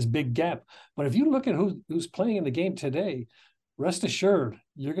this big gap. But if you look at who's playing in the game today, rest assured,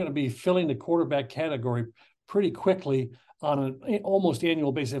 you're going to be filling the quarterback category pretty quickly on an almost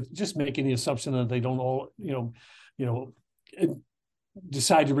annual basis, just making the assumption that they don't all,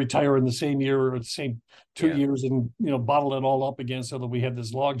 decide to retire in the same year or the same 2 years and, bottle it all up again so that we have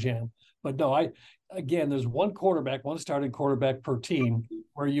this logjam. But no, there's one starting quarterback per team,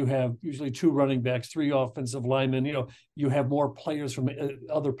 where you have usually 2 running backs, 3 offensive linemen. You have more players from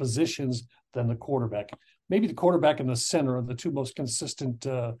other positions than the quarterback. Maybe the quarterback and the center are the 2 most consistent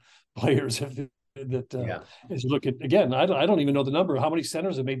players. As you look at, again, I don't even know the number of how many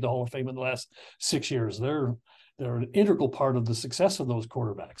centers have made the Hall of Fame in the last 6 years. They're an integral part of the success of those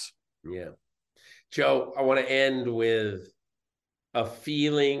quarterbacks. Yeah. Joe, I want to end with a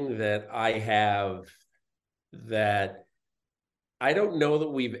feeling that I have, that I don't know that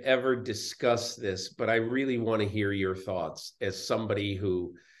we've ever discussed this, but I really want to hear your thoughts as somebody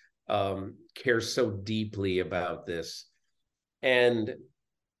who cares so deeply about this. And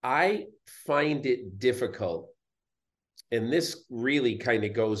I find it difficult, and this really kind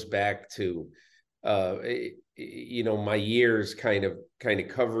of goes back to my years kind of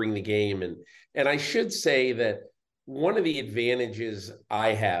covering the game. And I should say that one of the advantages I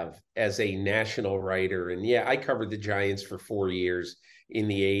have as a national writer, and I covered the Giants for 4 years in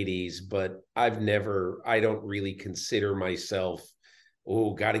the 80s, but I don't really consider myself,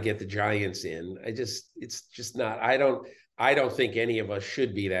 got to get the Giants in. It's just not, I I don't think any of us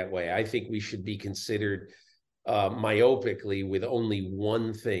should be that way. I think we should be considered myopically with only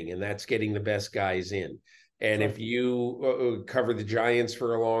one thing, and that's getting the best guys in. And if you cover the Giants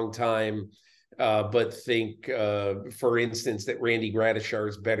for a long time, but think, for instance, that Randy Gradishar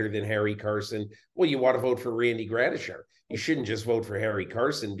is better than Harry Carson, well, you want to vote for Randy Gradishar. You shouldn't just vote for Harry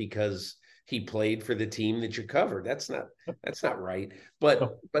Carson because he played for the team that you covered. That's not right.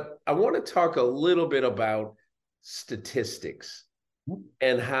 But I want to talk a little bit about statistics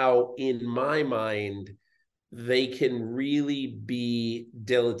and how, in my mind, they can really be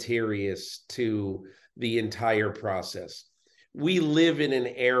deleterious to the entire process. We live in an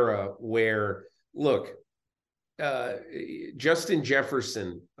era where, look, Justin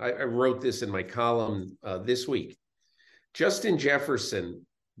Jefferson, I wrote this in my column this week. Justin Jefferson,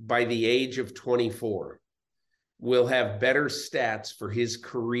 by the age of 24, will have better stats for his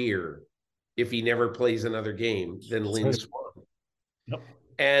career if he never plays another game than Lynn Swann. Yep.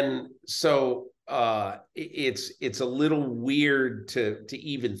 And so it's a little weird to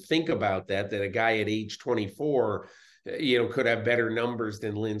even think about that a guy at age 24, could have better numbers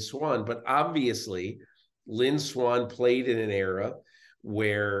than Lynn Swann. But obviously, Lynn Swann played in an era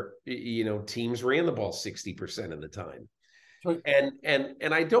where, teams ran the ball 60% of the time. Right.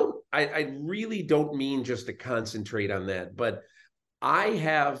 And I really don't mean just to concentrate on that, but I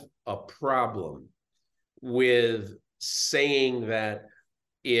have a problem with saying that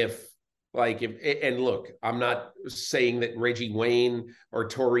and look, I'm not saying that Reggie Wayne or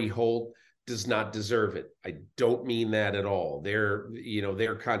Torrey Holt does not deserve it. I don't mean that at all.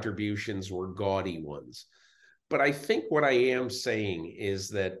 Their contributions were gaudy ones. But I think what I am saying is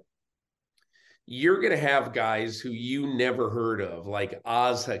that you're going to have guys who you never heard of, like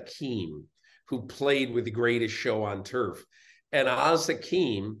Oz Hakeem, who played with the greatest show on turf. And Oz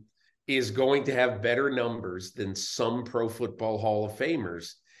Hakeem is going to have better numbers than some Pro Football Hall of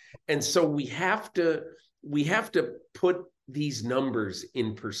Famers. And so we have to put these numbers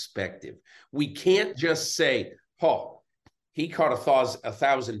in perspective. We can't just say, he caught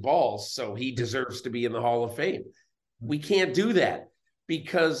 1,000 balls, so he deserves to be in the Hall of Fame. We can't do that,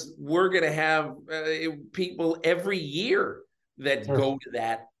 because we're going to have people every year that go to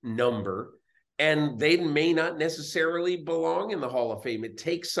that number, and they may not necessarily belong in the Hall of Fame. It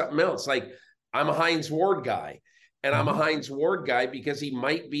takes something else. Like, I'm a Hines Ward guy, and I'm a Hines Ward guy because he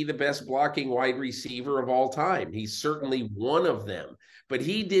might be the best blocking wide receiver of all time. He's certainly one of them, but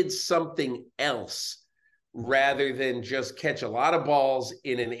he did something else rather than just catch a lot of balls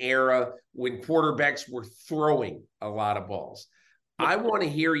in an era when quarterbacks were throwing a lot of balls. I want to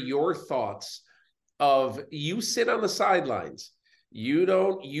hear your thoughts of, you sit on the sidelines. You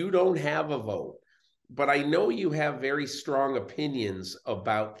don't have a vote, but I know you have very strong opinions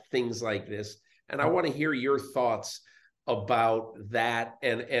about things like this. And I want to hear your thoughts about that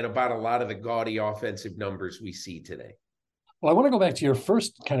and about a lot of the gaudy offensive numbers we see today. Well, I want to go back to your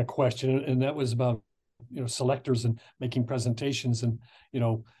first kind of question, and that was about, selectors and making presentations. And,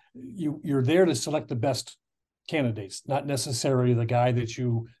 you're there to select the best candidates, not necessarily the guy that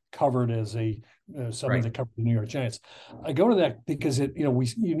you covered as somebody that covered the New York Giants. I go to that because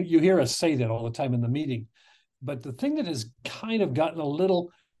you hear us say that all the time in the meeting. But the thing that has kind of gotten a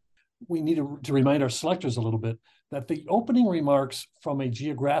little, we need to remind our selectors a little bit that the opening remarks from a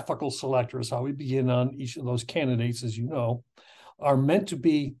geographical selector, is how we begin on each of those candidates, as you know, are meant to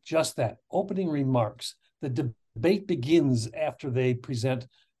be just that, opening remarks. The debate begins after they present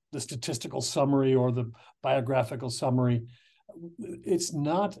the statistical summary or the biographical summary. It's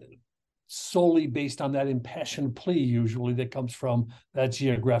not solely based on that impassioned plea usually that comes from that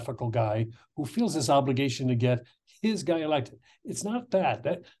geographical guy who feels this obligation to get his guy elected. It's not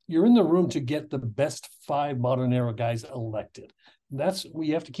that you're in the room to get the best 5 modern era guys elected. We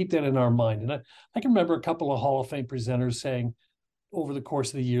have to keep that in our mind. And I can remember a couple of Hall of Fame presenters saying over the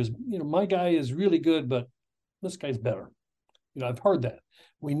course of the years, my guy is really good, but this guy's better. I've heard that.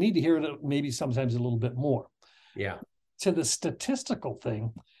 We need to hear it maybe sometimes a little bit more. Yeah. To the statistical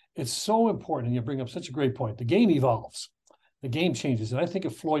thing, it's so important. And you bring up such a great point. The game evolves. The game changes. And I think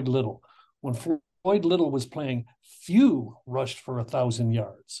of Floyd Little. When Floyd Little was playing, few rushed for 1,000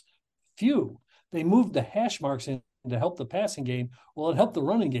 yards. Few. They moved the hash marks in to help the passing game. Well, it helped the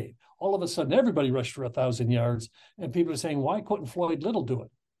running game. All of a sudden, everybody rushed for 1,000 yards. And people are saying, why couldn't Floyd Little do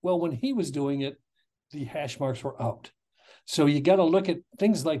it? Well, when he was doing it, the hash marks were out. So you got to look at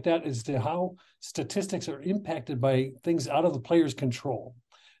things like that as to how statistics are impacted by things out of the player's control.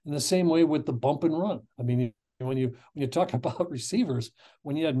 In the same way with the bump and run. I mean, when you talk about receivers,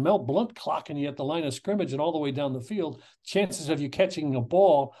 when you had Mel Blount clocking you at the line of scrimmage and all the way down the field, chances of you catching a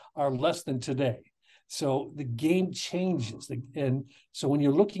ball are less than today. So the game changes. And so when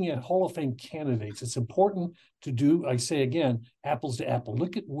you're looking at Hall of Fame candidates, it's important to do, I say again, apples to apple.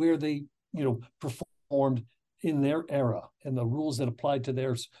 Look at where they, performed in their era and the rules that applied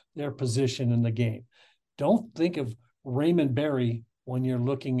to their position in the game. Don't think of Raymond Berry when you're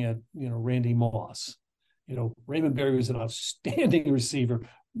looking at, Randy Moss. Raymond Berry was an outstanding receiver,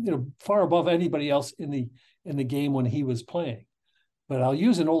 far above anybody else in the game when he was playing. But I'll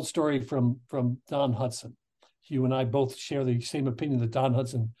use an old story from Don Hudson. You and I both share the same opinion that Don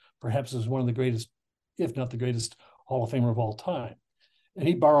Hudson perhaps is one of the greatest, if not the greatest, Hall of Famer of all time. And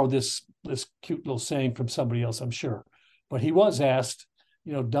he borrowed this cute little saying from somebody else, I'm sure. But he was asked,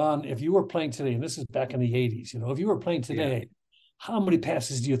 Don, if you were playing today, and this is back in the 80s, if you were playing today, how many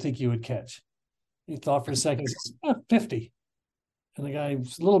passes do you think you would catch? He thought for a second, he says, 50. And the guy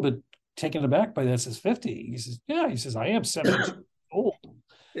was a little bit taken aback by that, says 50. He says, yeah. He says, I am 70 old.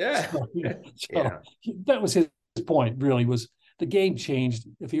 Yeah. So that was his point, really, was the game changed.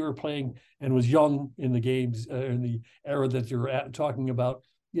 If he were playing and was young in the games, in the era that you're talking about,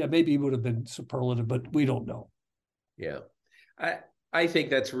 maybe he would have been superlative, but we don't know. Yeah. I think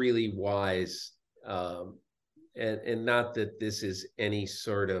that's really wise. And not that this is any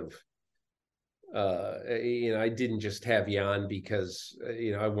sort of, I didn't just have you on because,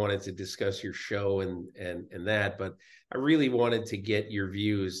 I wanted to discuss your show and that, but I really wanted to get your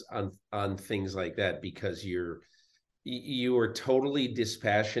views on things like that because you are totally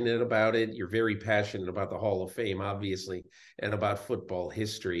dispassionate about it. You're very passionate about the Hall of Fame, obviously, and about football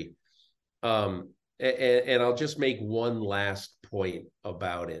history. And I'll just make one last point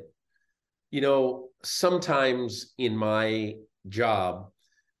about it. Sometimes in my job,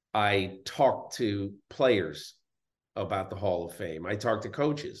 I talk to players about the Hall of Fame. I talk to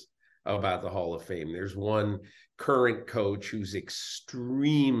coaches about the Hall of Fame. There's one current coach who's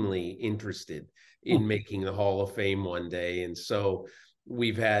extremely interested in making the Hall of Fame one day. And so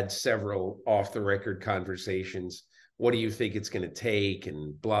we've had several off-the-record conversations. What do you think it's going to take?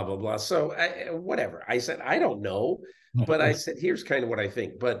 And blah, blah, blah. So whatever. I said, I don't know. But I said, here's kind of what I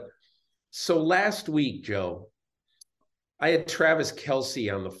think. But so last week, Joe, I had Travis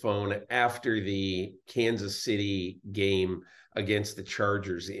Kelce on the phone after the Kansas City game against the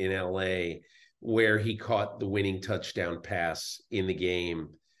Chargers in LA, where he caught the winning touchdown pass in the game.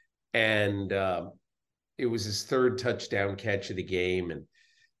 And it was his third touchdown catch of the game.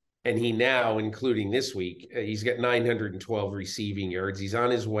 And he now, including this week, he's got 912 receiving yards. He's on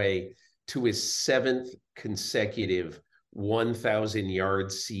his way to his 7th consecutive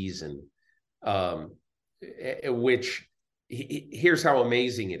 1,000-yard season, which here's how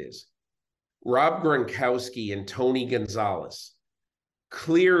amazing it is. Rob Gronkowski and Tony Gonzalez,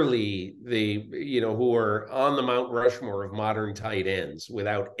 clearly who are on the Mount Rushmore of modern tight ends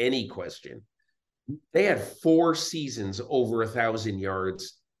without any question. They had 4 seasons over 1,000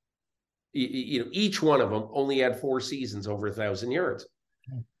 yards. Each one of them only had 4 seasons over 1,000 yards.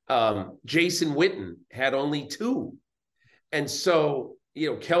 Jason Witten had only 2. And so,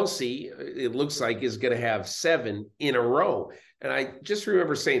 Kelce, it looks like, is going to have 7 in a row. And I just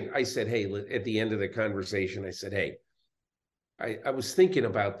remember I said, hey, at the end of the conversation, I said, hey, I was thinking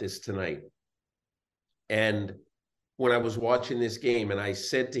about this tonight. And when I was watching this game, and I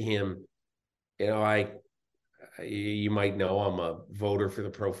said to him, you might know I'm a voter for the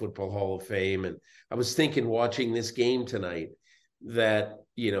Pro Football Hall of Fame. And I was thinking, watching this game tonight, that,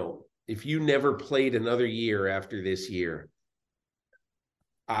 if you never played another year after this year,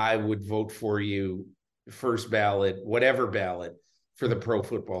 I would vote for you first ballot, whatever ballot, for the Pro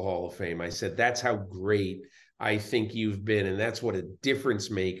Football Hall of Fame. I said, that's how great I think you've been. And that's what a difference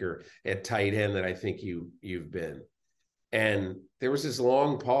maker at tight end that I think you've been. And there was this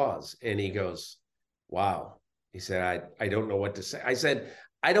long pause, and he goes, wow. He said, I don't know what to say. I said,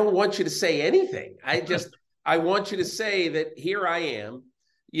 I don't want you to say anything. I want you to say that here I am.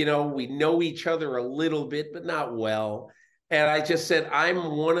 We know each other a little bit, but not well. And I just said,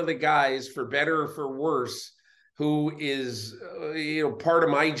 I'm one of the guys, for better or for worse, who is, part of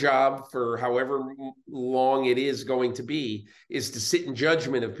my job for however long it is going to be, is to sit in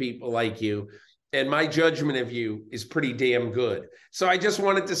judgment of people like you. And my judgment of you is pretty damn good. So I just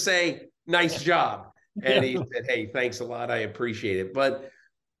wanted to say, nice job. And he said, hey, thanks a lot. I appreciate it. But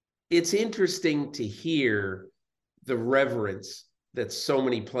it's interesting to hear the reverence that so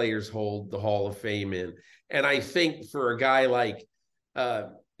many players hold the Hall of Fame in. And I think for a guy like,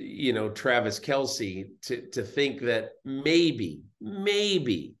 Travis Kelce, to think that maybe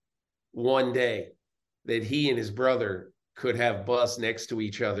one day that he and his brother could have bus next to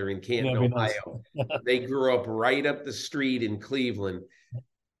each other in Canton, Ohio. Nice. They grew up right up the street in Cleveland.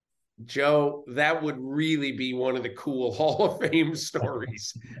 Joe, that would really be one of the cool Hall of Fame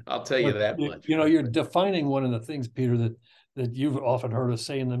stories. I'll tell you that much. You're defining one of the things, Peter, that you've often heard us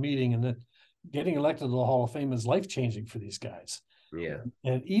say in the meeting, and that getting elected to the Hall of Fame is life-changing for these guys. Yeah.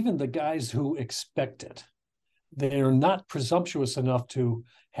 And even the guys who expect it, they're not presumptuous enough to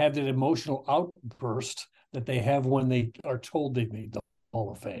have that emotional outburst that they have when they are told they made the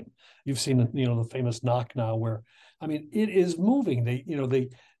Hall of Fame. You've seen the famous knock now, where, I mean, it is moving.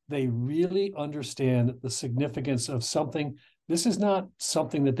 They really understand the significance of something. This is not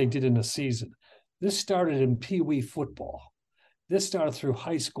something that they did in a season. This started in Pee Wee football. This started through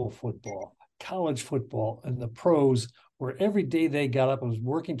high school football, college football, and the pros, where every day they got up and was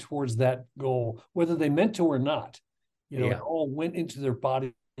working towards that goal, whether they meant to or not. It all went into their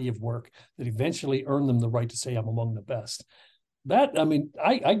body of work that eventually earned them the right to say, I'm among the best. That, I mean,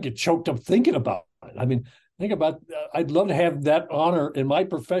 I get choked up thinking about it. I mean, think about, I'd love to have that honor in my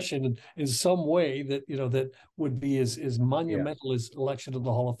profession in some way that, that would be as monumental as election to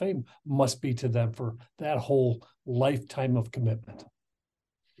the Hall of Fame must be to them for that whole lifetime of commitment.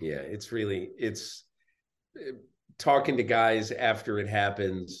 Yeah, it's talking to guys after it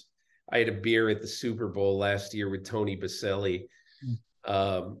happens. I had a beer at the Super Bowl last year with Tony Baselli,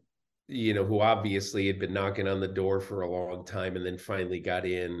 who obviously had been knocking on the door for a long time and then finally got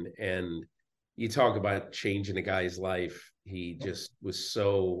in. And you talk about changing a guy's life. He just was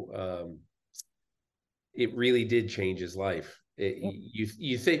so, it really did change his life.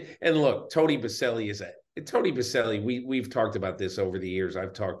 You think, and look, Tony Baselli, we've talked about this over the years.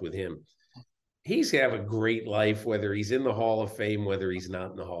 I've talked with him. He's have a great life, whether he's in the Hall of Fame, whether he's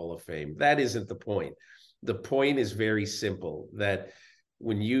not in the Hall of Fame. That isn't the point. The point is very simple, that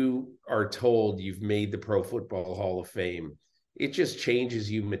when you are told you've made the Pro Football Hall of Fame, it just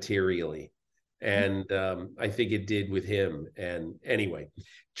changes you materially. And I think it did with him. And anyway,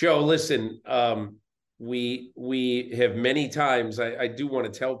 Joe, listen, we have many times, I do want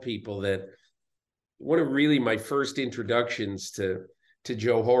to tell people that one of really my first introductions to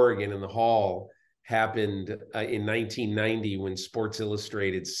Joe Horrigan in the Hall happened in 1990 when Sports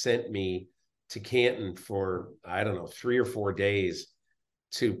Illustrated sent me to Canton for, 3 or 4 days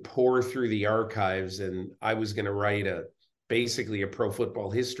to pour through the archives. And I was going to write basically a pro football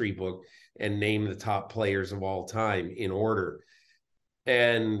history book and name the top players of all time in order.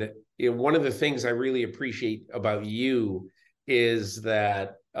 And one of the things I really appreciate about you is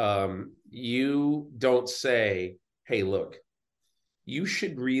that you don't say, hey, look, you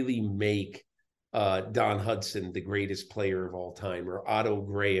should really make Don Hudson the greatest player of all time, or Otto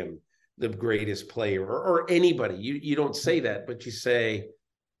Graham the greatest player, or anybody. You don't say that, but you say,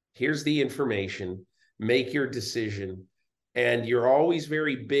 here's the information, make your decision. And you're always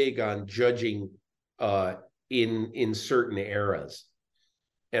very big on judging in certain eras.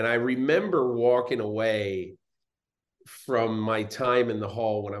 And I remember walking away from my time in the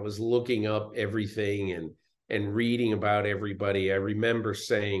Hall when I was looking up everything and reading about everybody. I remember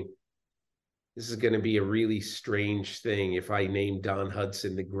saying, this is going to be a really strange thing if I name Don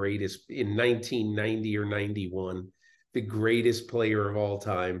Hudson the greatest in 1990 or 91, the greatest player of all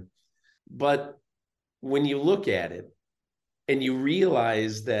time. But when you look at it and you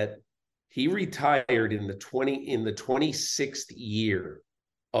realize that he retired in the 26th year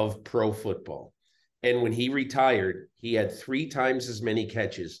of pro football. And when he retired, he had 3 times as many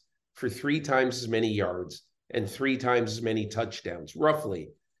catches for 3 times as many yards and 3 times as many touchdowns, roughly,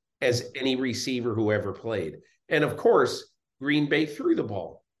 as any receiver who ever played. And of course, Green Bay threw the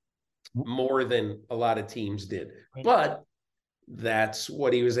ball more than a lot of teams did. But that's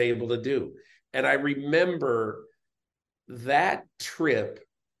what he was able to do. And I remember that trip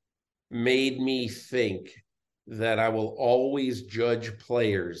made me think that I will always judge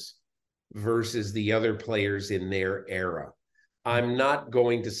players versus the other players in their era. I'm not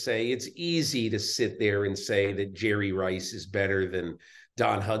going to say, it's easy to sit there and say that Jerry Rice is better than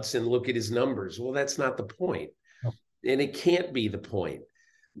Don Hudson. Look at his numbers. Well, that's not the point. No. And it can't be the point.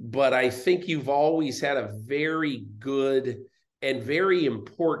 But I think you've always had a very good and very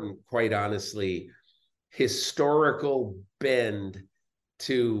important, quite honestly, historical bend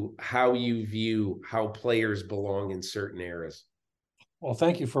to how you view how players belong in certain eras. Well,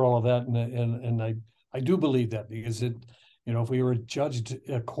 thank you for all of that. And I do believe that, because it, if we were judged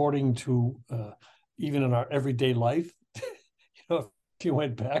according to even in our everyday life, if you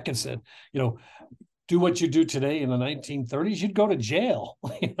went back and said, do what you do today in the 1930s, you'd go to jail.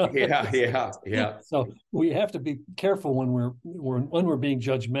 Yeah. So we have to be careful when we're being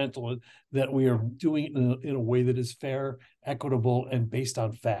judgmental, that we are doing it in a way that is fair, equitable, and based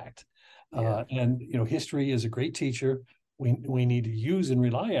on fact. And history is a great teacher. we need to use and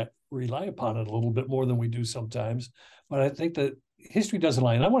rely upon it a little bit more than we do sometimes. But I think that history doesn't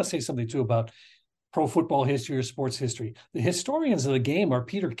lie. And I want to say something too about pro football history or sports history. The historians of the game are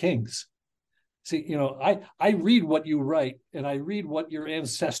Peter Kings. See, I read what you write, and I read what your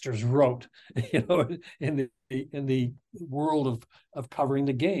ancestors wrote, in the world of covering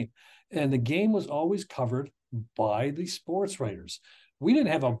the game. And the game was always covered by the sports writers. We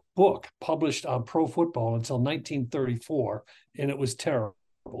didn't have a book published on pro football until 1934, and it was terrible,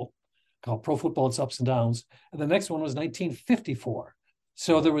 called Pro Football, Its Ups and Downs. And the next one was 1954.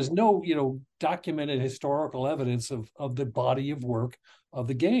 So there was no, documented historical evidence of the body of work of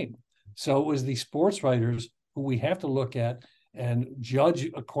the game. So it was the sports writers who we have to look at and judge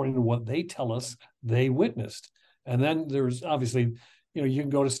according to what they tell us they witnessed. And then there's obviously, you can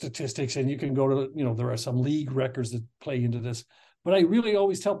go to statistics, and you can go to, there are some league records that play into this. But I really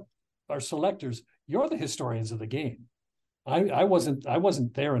always tell our selectors, you're the historians of the game. I wasn't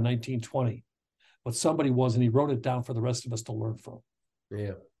there in 1920, but somebody was, and he wrote it down for the rest of us to learn from.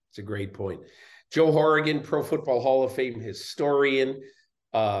 Yeah, it's a great point. Joe Horrigan, Pro Football Hall of Fame historian,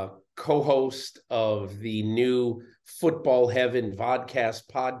 co-host of the new Football Heaven vodcast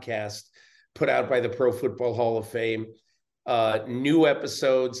podcast put out by the Pro Football Hall of Fame. New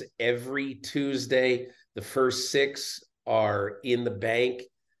episodes every Tuesday. The first 6 are in the bank.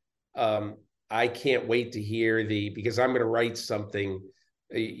 I can't wait to hear because I'm going to write something,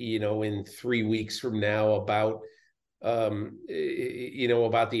 in 3 weeks from now about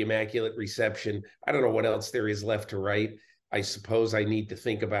the Immaculate Reception. I don't know what else there is left to write. I suppose I need to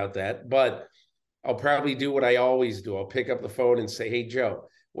think about that, but I'll probably do what I always do. I'll pick up the phone and say, hey, Joe,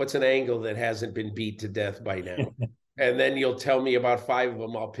 what's an angle that hasn't been beat to death by now? And then you'll tell me about 5 of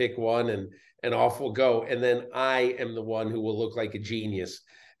them. I'll pick one and off we'll go. And then I am the one who will look like a genius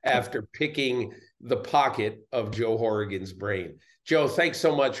after picking the pocket of Joe Horrigan's brain. Joe, thanks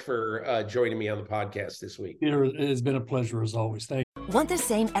so much for joining me on the podcast this week. Peter, it has been a pleasure as always. Thank you. Want the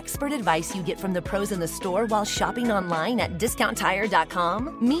same expert advice you get from the pros in the store while shopping online at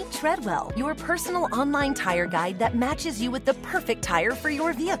DiscountTire.com? Meet Treadwell, your personal online tire guide that matches you with the perfect tire for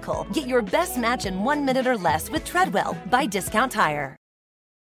your vehicle. Get your best match in 1 minute or less with Treadwell by Discount Tire.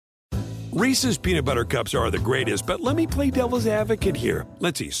 Reese's peanut butter cups are the greatest, but let me play devil's advocate here.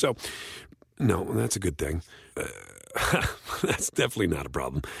 Let's see. So, no, that's a good thing. That's definitely not a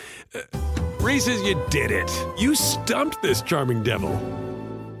problem. Reese's, you did it. You stumped this charming devil.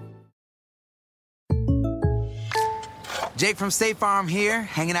 Jake from State Farm here,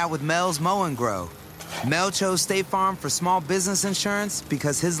 hanging out with Mel's Mow and Grow. Mel chose State Farm for small business insurance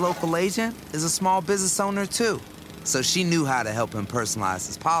because his local agent is a small business owner too. So she knew how to help him personalize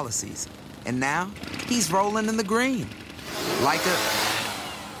his policies. And now he's rolling in the green. Like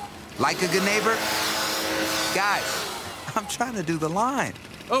a good neighbor. Guys, I'm trying to do the line.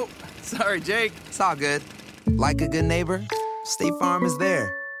 Oh, sorry, Jake. It's all good. Like a good neighbor, State Farm is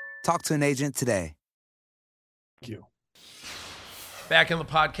there. Talk to an agent today. Thank you. Back in the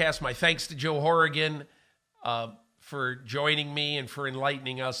podcast, my thanks to Joe Horrigan for joining me and for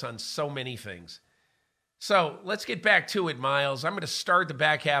enlightening us on so many things. So let's get back to it, Myles. I'm going to start the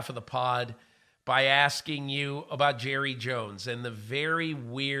back half of the pod by asking you about Jerry Jones and the very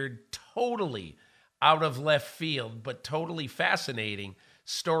weird, totally out of left field, but totally fascinating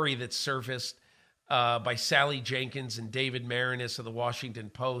story that surfaced by Sally Jenkins and David Marinis of the Washington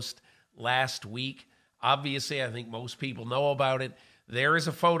Post last week. Obviously, I think most people know about it. There is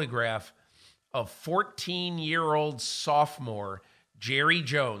a photograph of 14-year-old sophomore Jerry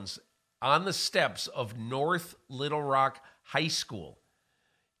Jones on the steps of North Little Rock High School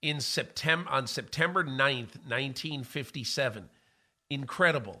on September 9th, 1957.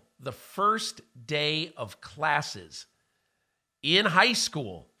 Incredible. The first day of classes in high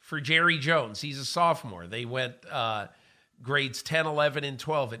school for Jerry Jones. He's a sophomore. They went grades 10, 11, and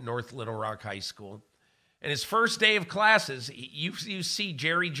 12 at North Little Rock High School. And his first day of classes, you see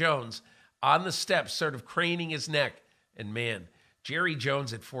Jerry Jones on the steps sort of craning his neck. And man, Jerry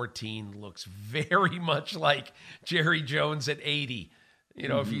Jones at 14 looks very much like Jerry Jones at 80,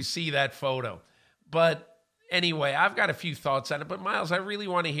 if you see that photo. But anyway, I've got a few thoughts on it. But Myles, I really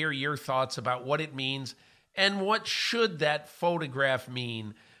want to hear your thoughts about what it means and what should that photograph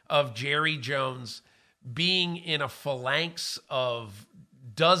mean of Jerry Jones being in a phalanx of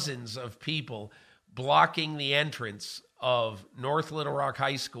dozens of people blocking the entrance of North Little Rock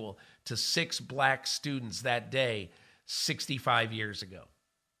High School to 6 black students that day 65 years ago.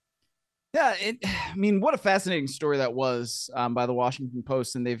 Yeah, what a fascinating story that was by the Washington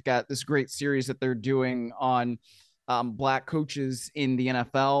Post. And they've got this great series that they're doing on black coaches in the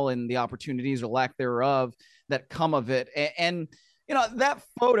NFL and the opportunities or lack thereof that come of it. And that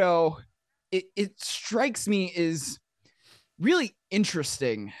photo, it strikes me as really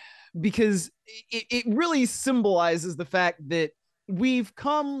interesting because it really symbolizes the fact that we've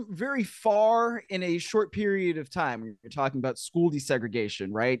come very far in a short period of time. You're talking about school desegregation,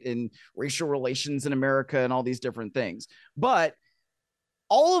 right? And racial relations in America and all these different things. But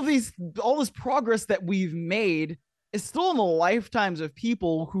all this progress that we've made is still in the lifetimes of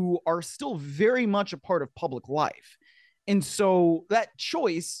people who are still very much a part of public life. And so that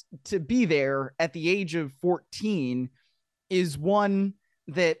choice to be there at the age of 14 is one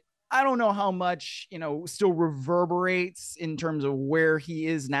that I don't know how much, still reverberates in terms of where he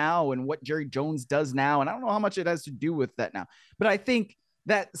is now and what Jerry Jones does now. And I don't know how much it has to do with that now. But I think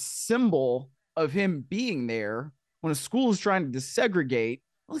that symbol of him being there when a school is trying to desegregate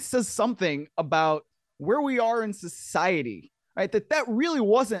really says something about where we are in society, right? That really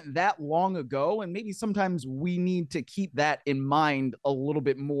wasn't that long ago. And maybe sometimes we need to keep that in mind a little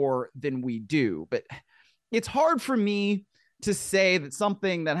bit more than we do. But it's hard for me to say that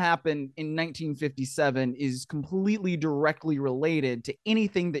something that happened in 1957 is completely directly related to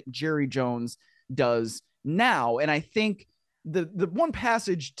anything that Jerry Jones does now. And I think the one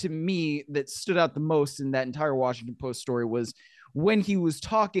passage to me that stood out the most in that entire Washington Post story was when he was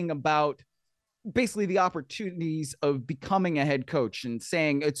talking about basically the opportunities of becoming a head coach and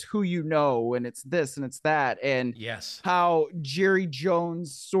saying it's who you know, and it's this and it's that. And yes, how Jerry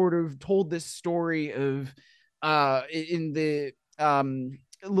Jones sort of told this story of in the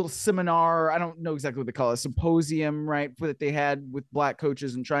little seminar, I don't know exactly what they call it, a symposium, right, that they had with black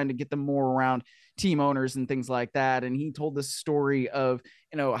coaches and trying to get them more around team owners and things like that. And he told this story of,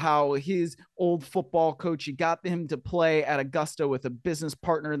 how his old football coach, he got him to play at Augusta with a business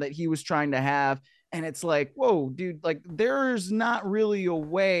partner that he was trying to have. And it's like, whoa, dude, like there's not really a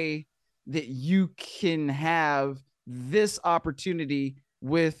way that you can have this opportunity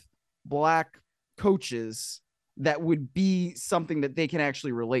with black coaches that would be something that they can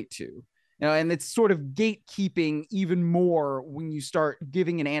actually relate to. And it's sort of gatekeeping even more when you start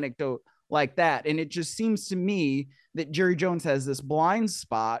giving an anecdote like that. And it just seems to me that Jerry Jones has this blind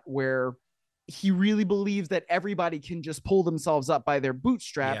spot where he really believes that everybody can just pull themselves up by their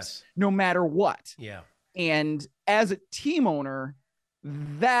bootstraps, no matter what. Yeah. And as a team owner,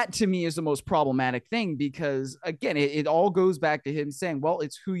 that to me is the most problematic thing, because again, it all goes back to him saying, well,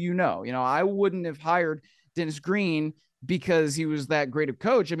 it's who you know. I wouldn't have hired Dennis Green because he was that great a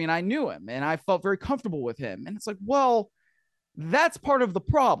coach. I mean, I knew him and I felt very comfortable with him. And it's like, well, that's part of the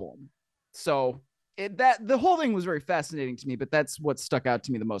problem. So the whole thing was very fascinating to me, but that's what stuck out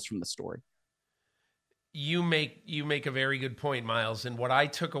to me the most from the story. You make a very good point, Myles. And what I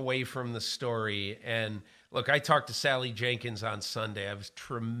took away from the story, and look, I talked to Sally Jenkins on Sunday. I have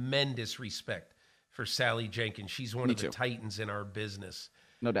tremendous respect for Sally Jenkins. She's one of the titans in our business.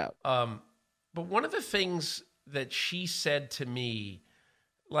 No doubt. But one of the things that she said to me,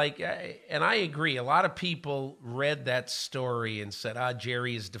 and I agree, a lot of people read that story and said,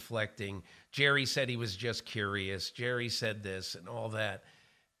 Jerry is deflecting. Jerry said he was just curious. Jerry said this and all that.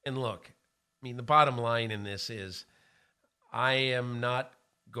 And look, I mean, the bottom line in this is I am not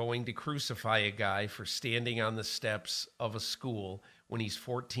going to crucify a guy for standing on the steps of a school when he's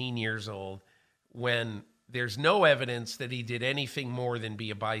 14 years old, when there's no evidence that he did anything more than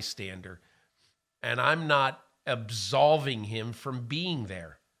be a bystander. And I'm not absolving him from being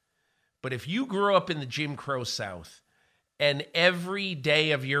there. But if you grew up in the Jim Crow South and every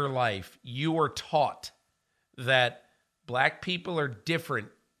day of your life you were taught that black people are different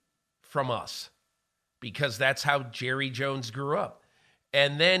from us because that's how Jerry Jones grew up,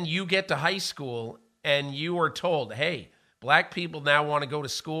 and then you get to high school and you are told, hey, black people now want to go to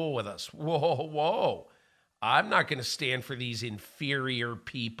school with us. Whoa. I'm not going to stand for these inferior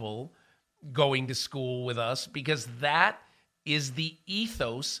people going to school with us, because that is the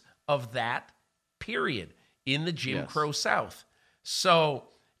ethos of that period in the Jim Crow South. So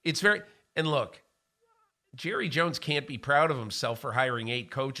it's and look, Jerry Jones can't be proud of himself for hiring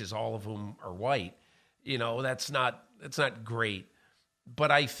 8 coaches, all of whom are white. That's not great. But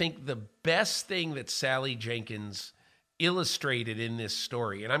I think the best thing that Sally Jenkins illustrated in this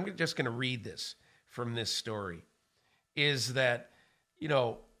story, and I'm just going to read this from this story, is that,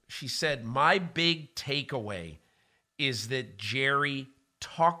 she said, my big takeaway is that Jerry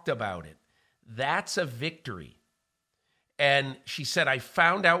talked about it. That's a victory. And she said, I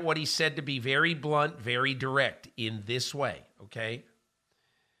found out what he said to be very blunt, very direct in this way, okay?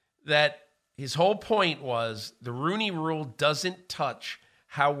 That his whole point was the Rooney Rule doesn't touch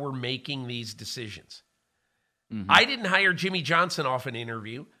how we're making these decisions. Mm-hmm. I didn't hire Jimmy Johnson off an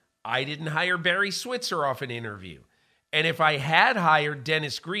interview. I didn't hire Barry Switzer off an interview. And if I had hired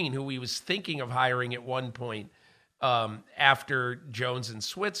Dennis Green, who he was thinking of hiring at one point after Jones and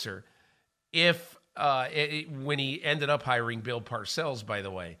Switzer, when he ended up hiring Bill Parcells, by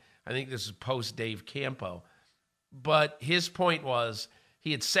the way, I think this is post Dave Campo. But his point was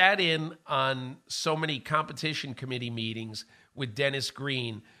he had sat in on so many competition committee meetings with Dennis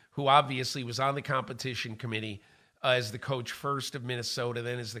Green, who obviously was on the competition committee as the coach first of Minnesota,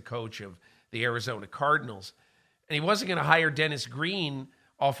 then as the coach of the Arizona Cardinals. And he wasn't going to hire Dennis Green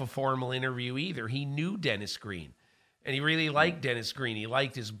off a formal interview either. He knew Dennis Green, and he really liked Dennis Green. He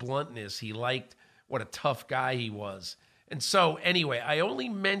liked his bluntness. He liked what a tough guy he was. And so, anyway, I only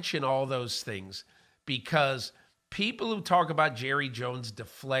mention all those things because people who talk about Jerry Jones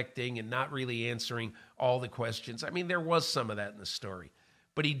deflecting and not really answering all the questions, I mean, there was some of that in the story.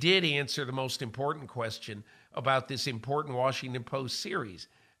 But he did answer the most important question about this important Washington Post series,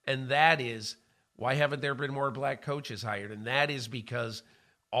 and that is, why haven't there been more black coaches hired? And that is because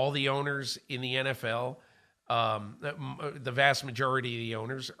all the owners in the NFL, the vast majority of the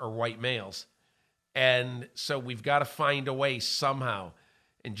owners are white males. And so we've got to find a way somehow.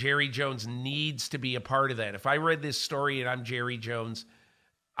 And Jerry Jones needs to be a part of that. If I read this story and I'm Jerry Jones,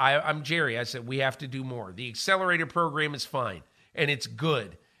 I'm Jerry. I said, we have to do more. The accelerator program is fine, and it's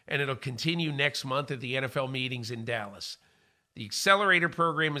good. And it'll continue next month at the NFL meetings in Dallas. The accelerator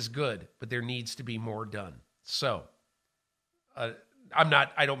program is good, but there needs to be more done. So I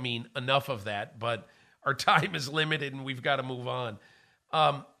don't mean enough of that, but our time is limited and we've got to move on.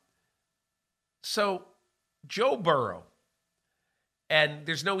 So Joe Burrow, and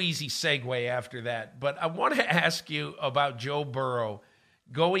there's no easy segue after that, but I want to ask you about Joe Burrow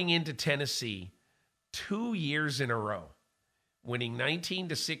going into Tennessee 2 years in a row, winning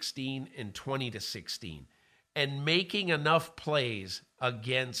 19-16 and 20-16. And making enough plays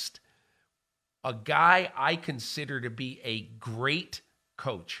against a guy I consider to be a great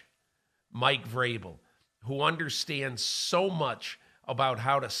coach, Mike Vrabel, who understands so much about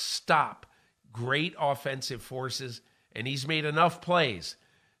how to stop great offensive forces, and he's made enough plays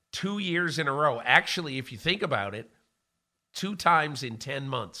 2 years in a row. Actually, if you think about it, 2 times in 10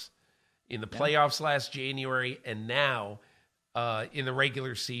 months, in the playoffs last January and now in the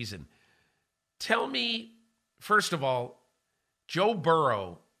regular season. Tell me, first of all, Joe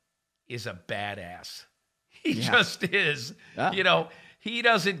Burrow is a badass. He just is. Yeah. You know, he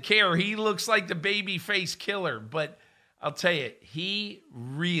doesn't care. He looks like the baby face killer. But I'll tell you, he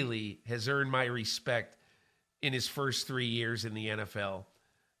really has earned my respect in his first 3 years in the NFL.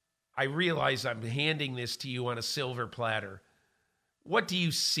 I realize I'm handing this to you on a silver platter. What do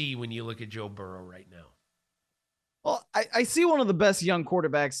you see when you look at Joe Burrow right now? Well, I see one of the best young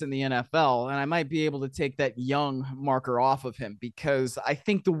quarterbacks in the NFL, and I might be able to take that young marker off of him because I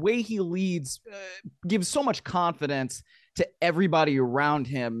think the way he leads gives so much confidence to everybody around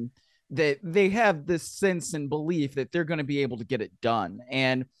him that they have this sense and belief that they're going to be able to get it done.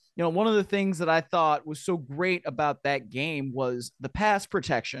 And, you know, one of the things that I thought was so great about that game was the pass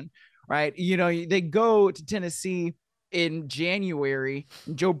protection, right? You know, they go to Tennessee in January,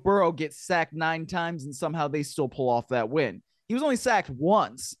 Joe Burrow gets sacked 9 times and somehow they still pull off that win. He was only sacked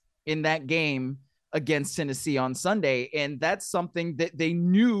once in that game against Tennessee on Sunday, and that's something that they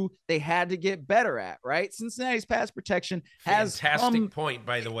knew they had to get better at, right? Cincinnati's pass protection has fantastic point,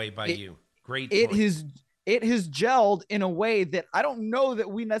 by the way, by you. Great point. It has gelled in a way that I don't know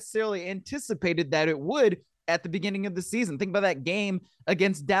that we necessarily anticipated that it would at the beginning of the season. Think about that game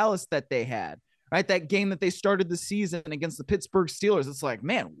against Dallas that they had. Right, that game that they started the season against the Pittsburgh Steelers. It's like,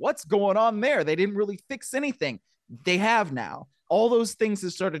 man, what's going on there? They didn't really fix anything. They have now. All those things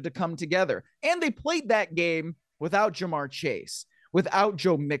have started to come together. And they played that game without Jamar Chase, without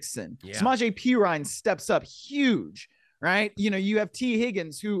Joe Mixon. Yeah. Samaje Perine steps up huge, right? You know, you have T.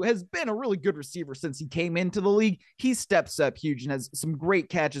 Higgins, who has been a really good receiver since he came into the league. He steps up huge and has some great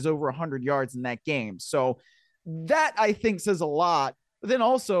catches over 100 yards in that game. So that, I think, says a lot. But then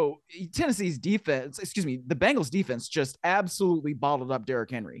also Tennessee's defense, the Bengals defense just absolutely bottled up Derrick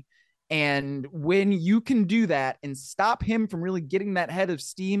Henry. And when you can do that and stop him from really getting that head of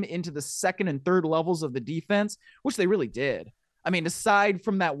steam into the second and third levels of the defense, which they really did. I mean, aside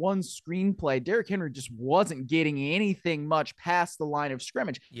from that one screenplay, Derrick Henry just wasn't getting anything much past the line of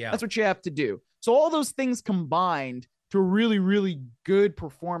scrimmage. Yeah. That's what you have to do. So all those things combined to a really, really good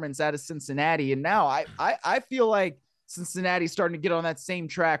performance out of Cincinnati. And now I feel like Cincinnati's starting to get on that same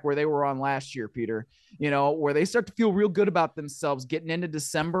track where they were on last year, Peter, you know, where they start to feel real good about themselves getting into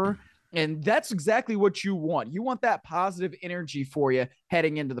December. And that's exactly what you want. You want that positive energy for you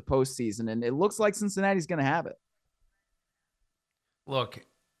heading into the postseason. And it looks like Cincinnati's going to have it. Look,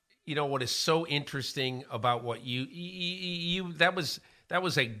 what is so interesting about what you that was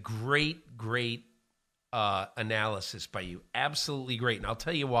a great analysis by you. Absolutely great. And I'll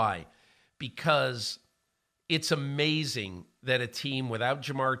tell you why. Because it's amazing that a team without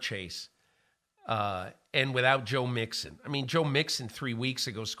Jamar Chase and without Joe Mixon. I mean, Joe Mixon 3 weeks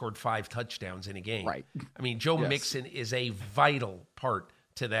ago scored 5 touchdowns in a game. Right. I mean, Joe Yes. Mixon is a vital part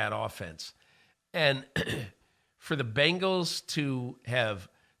to that offense. And for the Bengals to have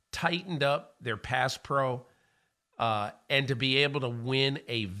tightened up their pass pro and to be able to win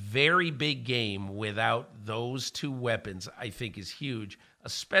a very big game without those two weapons, I think is huge.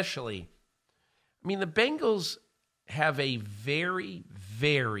 Especially, I mean, the Bengals have a very,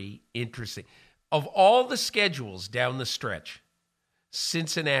 very interesting, of all the schedules down the stretch,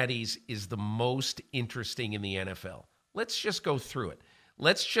 Cincinnati's is the most interesting in the NFL. Let's just go through it.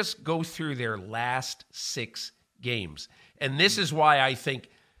 Let's just go through their last 6 games. And this is why I think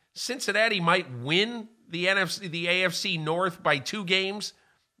Cincinnati might win the AFC North by 2 games.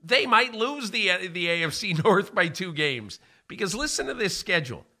 They might lose the AFC North by 2 games. Because listen to this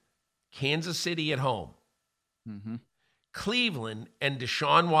schedule. Kansas City at home. Mm-hmm. Cleveland and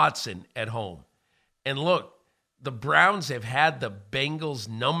Deshaun Watson at home. And look, the Browns have had the Bengals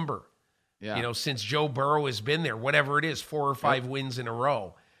number, since Joe Burrow has been there, whatever it is, 4 or 5 wins in a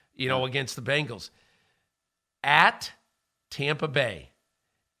row, against the Bengals. At Tampa Bay,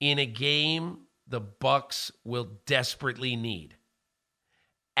 in a game the Bucks will desperately need.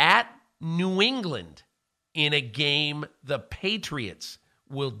 At New England, in a game the Patriots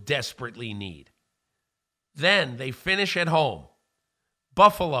will desperately need. Then they finish at home.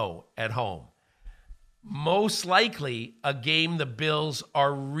 Buffalo at home. Most likely a game the Bills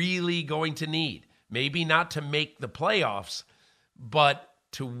are really going to need. Maybe not to make the playoffs, but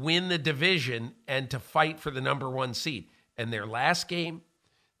to win the division and to fight for the number 1 seed. And their last game,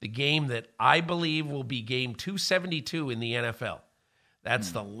 the game that I believe will be game 272 in the NFL.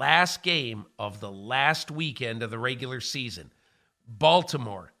 That's the last game of the last weekend of the regular season.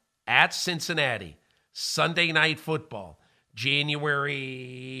 Baltimore at Cincinnati, Sunday Night Football,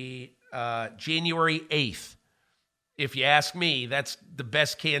 January 8th. If you ask me, that's the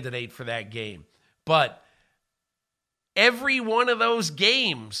best candidate for that game. But every one of those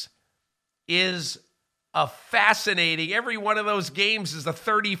games is every one of those games is a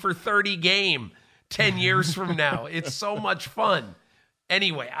 30 for 30 game 10 years from now. It's so much fun.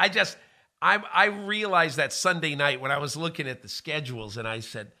 Anyway, I realized that Sunday night when I was looking at the schedules and I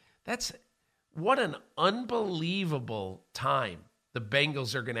said, what an unbelievable time the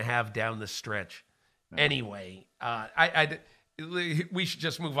Bengals are going to have down the stretch. Anyway, we should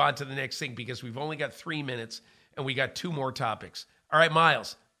just move on to the next thing because we've only got 3 minutes and we got 2 more topics. All right,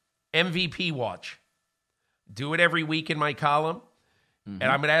 Myles, MVP watch. Do it every week in my column. Mm-hmm.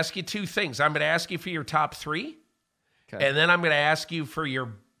 And I'm going to ask you 2 things. I'm going to ask you for your top 3. Okay. And then I'm going to ask you for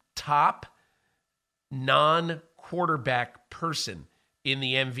your top non-quarterback person in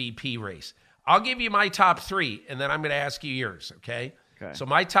the MVP race. I'll give you my top 3, and then I'm going to ask you yours, okay? So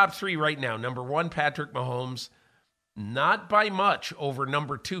my top 3 right now, number 1, Patrick Mahomes, not by much over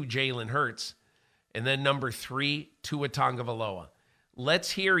number 2, Jalen Hurts, and then number 3, Tua Tagovailoa.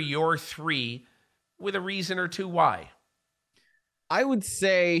 Let's hear your 3 with a reason or 2 why. I would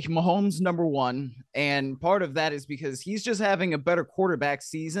say Mahomes number 1, and part of that is because he's just having a better quarterback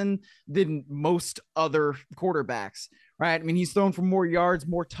season than most other quarterbacks, right? I mean, he's thrown for more yards,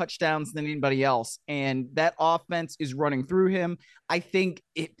 more touchdowns than anybody else, and that offense is running through him. I think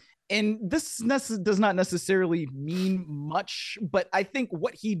and this does not necessarily mean much, but I think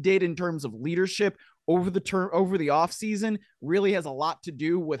what he did in terms of leadership over the offseason really has a lot to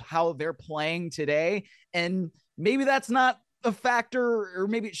do with how they're playing today, and maybe that's not a factor, or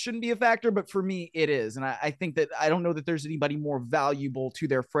maybe it shouldn't be a factor, but for me it is. And I think that I don't know that there's anybody more valuable to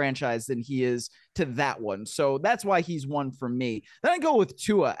their franchise than he is to that one. So that's why he's 1 for me. Then I go with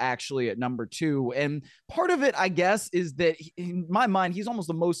Tua actually at number 2. And part of it, I guess, is that in my mind, he's almost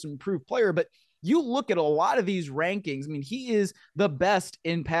the most improved player, but you look at a lot of these rankings. I mean, he is the best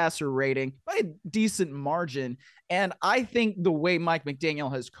in passer rating by a decent margin. And I think the way Mike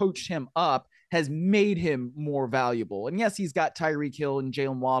McDaniel has coached him up has made him more valuable. And yes, he's got Tyreek Hill and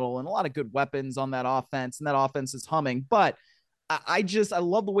Jalen Waddle and a lot of good weapons on that offense, and that offense is humming. But I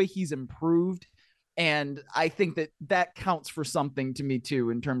love the way he's improved. And I think that counts for something to me too,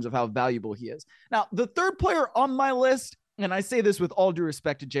 in terms of how valuable he is. Now, the 3rd player on my list, and I say this with all due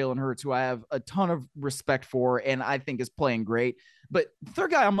respect to Jalen Hurts, who I have a ton of respect for and I think is playing great. But the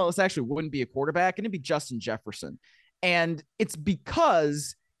 3rd guy on my list actually wouldn't be a quarterback, and it'd be Justin Jefferson. And it's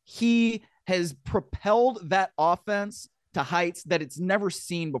because he has propelled that offense to heights that it's never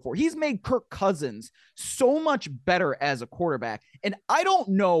seen before. He's made Kirk Cousins so much better as a quarterback. And I don't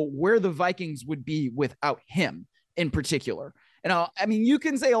know where the Vikings would be without him in particular. And I mean, you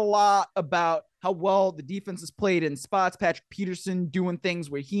can say a lot about how well the defense is played in spots, Patrick Peterson doing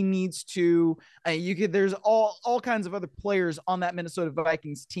things where he needs to. There's all kinds of other players on that Minnesota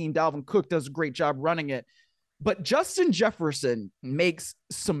Vikings team. Dalvin Cook does a great job running it. But Justin Jefferson makes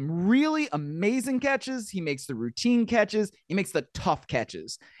some really amazing catches. He makes the routine catches. He makes the tough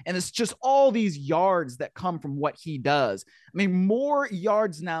catches. And it's just all these yards that come from what he does. I mean, more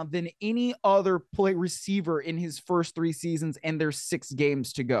yards now than any other play receiver in his first 3 seasons, and there's 6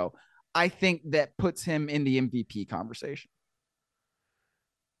 games to go. I think that puts him in the MVP conversation.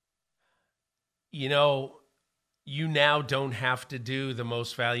 You know, you now don't have to do the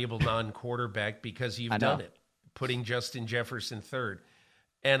most valuable non-quarterback because you've done it, putting Justin Jefferson third.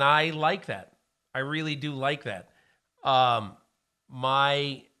 And I like that. I really do like that.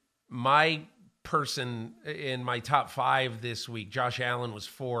 My person in my top 5 this week, Josh Allen was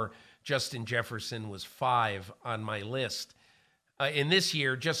 4, Justin Jefferson was 5 on my list. In this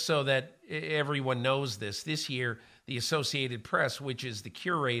year, just so that everyone knows this year, the Associated Press, which is the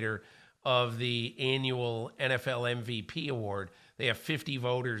curator of the annual NFL MVP award, they have 50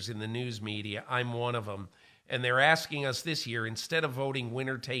 voters in the news media. I'm one of them. And they're asking us this year, instead of voting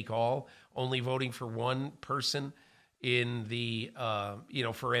winner take all, only voting for one person in the,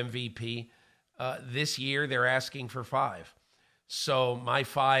 for MVP, this year they're asking for 5. So my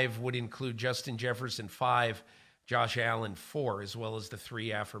 5 would include Justin Jefferson 5, Josh Allen 4, as well as the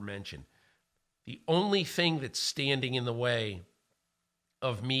 3 aforementioned. The only thing that's standing in the way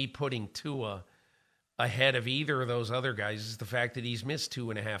of me putting Tua ahead of either of those other guys is the fact that he's missed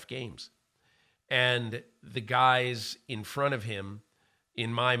 2.5 games. And the guys in front of him,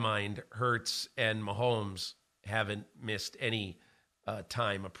 in my mind, Hurts and Mahomes, haven't missed any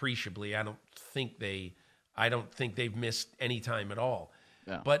time appreciably. I don't think they've missed any time at all.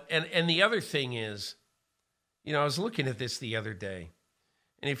 Yeah. But and the other thing is, I was looking at this the other day,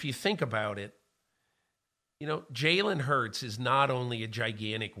 and if you think about it, Jalen Hurts is not only a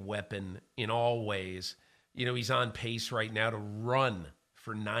gigantic weapon in all ways. He's on pace right now to run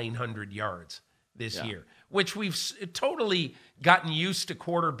for 900 yards this year, which we've totally gotten used to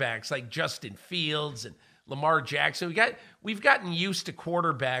quarterbacks like Justin Fields and Lamar Jackson. We've gotten used to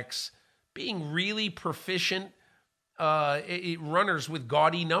quarterbacks being really proficient runners with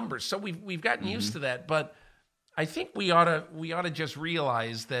gaudy numbers. So we've gotten used to that, but I think we ought to just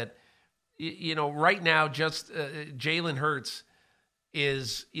realize that, right now, just Jalen Hurts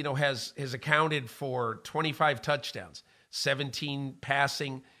is, has accounted for 25 touchdowns, 17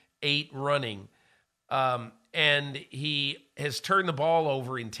 passing, 8 running, and he has turned the ball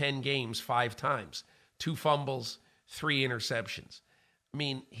over in 10 games 5 times, 2 fumbles, 3 interceptions. I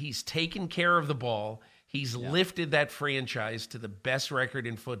mean, he's taken care of the ball. He's lifted that franchise to the best record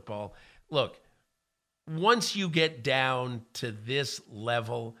in football. Look, once you get down to this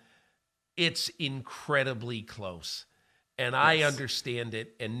level, it's incredibly close. And I understand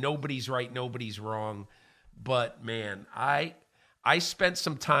it, and nobody's right, nobody's wrong. But, man, I spent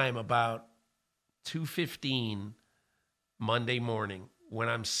some time about 2:15 Monday morning when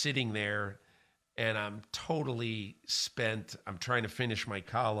I'm sitting there and I'm totally spent. I'm trying to finish my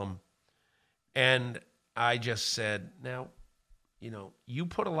column. And I just said, now, you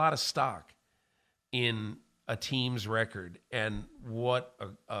put a lot of stock in a team's record and what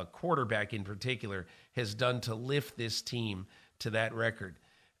a quarterback in particular has done to lift this team to that record.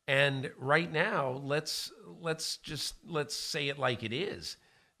 And right now, let's say it like it is.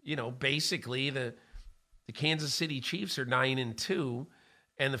 Basically the Kansas City Chiefs are 9-2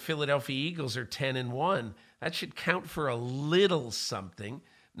 and the Philadelphia Eagles are 10-1. That should count for a little something,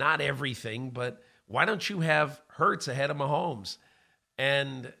 not everything, but why don't you have Hurts ahead of Mahomes?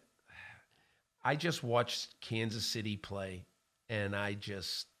 And I just watched Kansas City play, and I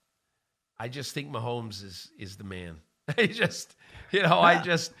just think Mahomes is the man.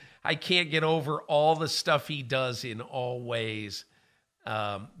 I can't get over all the stuff he does in all ways.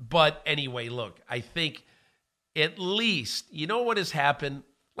 But anyway, look, I think at least, what has happened?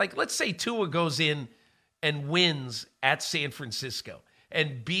 Like, let's say Tua goes in and wins at San Francisco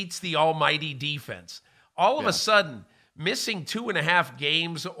and beats the almighty defense. All of a sudden, missing 2.5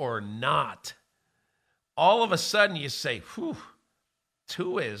 games or not, all of a sudden you say, whew,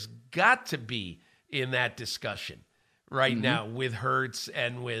 Tua has got to be in that discussion right now with Hurts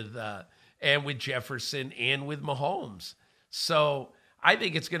and with Jefferson and with Mahomes. So I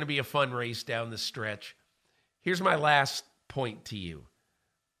think it's going to be a fun race down the stretch. Here's my last point to you.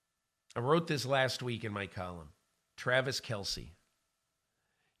 I wrote this last week in my column. Travis Kelce.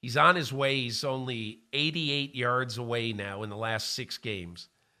 He's on his way. He's only 88 yards away now in the last 6 games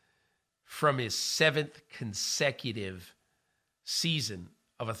from his 7th consecutive season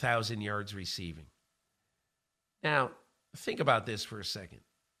of 1,000 yards receiving. Now, think about this for a second.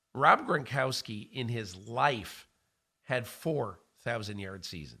 Rob Gronkowski in his life had 4 1,000-yard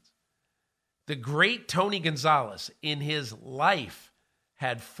seasons. The great Tony Gonzalez in his life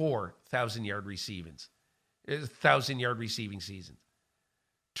had 4 1,000-yard receiving seasons.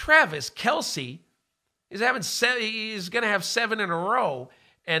 Travis Kelce is going to have 7 in a row.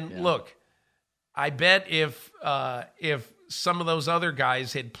 And look, I bet if some of those other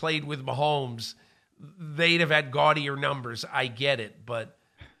guys had played with Mahomes, they'd have had gaudier numbers. I get it, but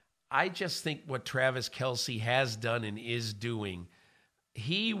I just think what Travis Kelce has done and is doing,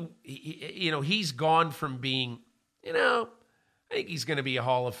 he's gone from being, I think he's going to be a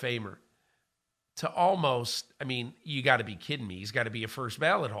Hall of Famer, to almost, you got to be kidding me. He's got to be a first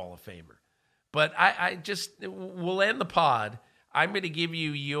ballot Hall of Famer. But we'll end the pod. I'm going to give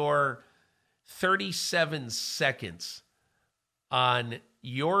you your 37 seconds on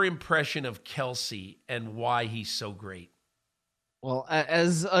your impression of Kelce and why he's so great. Well,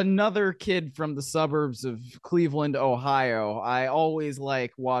 as another kid from the suburbs of Cleveland, Ohio, I always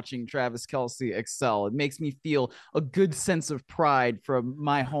like watching Travis Kelce excel. It makes me feel a good sense of pride from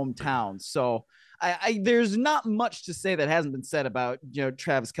my hometown. So there's not much to say that hasn't been said about,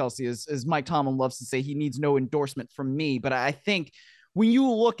 Travis Kelce. As Mike Tomlin loves to say, he needs no endorsement from me. But I think when you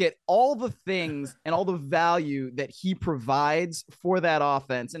look at all the things and all the value that he provides for that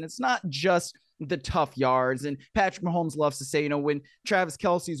offense, and it's not just the tough yards. And Patrick Mahomes loves to say, when Travis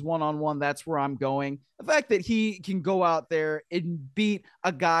Kelce's one-on-one, that's where I'm going. The fact that he can go out there and beat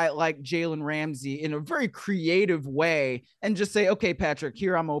a guy like Jalen Ramsey in a very creative way and just say, okay, Patrick,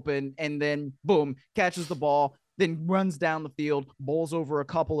 here I'm open. And then boom, catches the ball, then runs down the field, bowls over a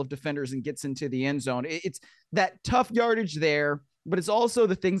couple of defenders and gets into the end zone. It's that tough yardage there. But it's also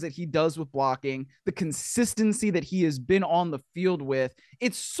the things that he does with blocking, the consistency that he has been on the field with.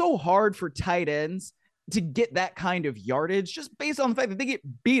 It's so hard for tight ends to get that kind of yardage just based on the fact that they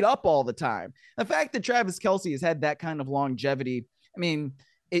get beat up all the time. The fact that Travis Kelce has had that kind of longevity,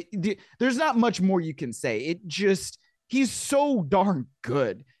 there's not much more you can say. He's so darn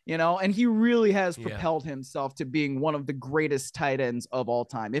good, and he really has propelled himself to being one of the greatest tight ends of all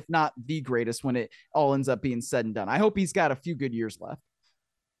time, if not the greatest when it all ends up being said and done. I hope he's got a few good years left.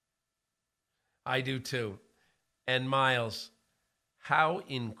 I do too. And Myles, how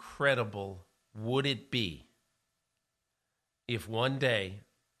incredible would it be if one day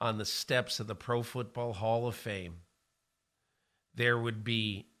on the steps of the Pro Football Hall of Fame, there would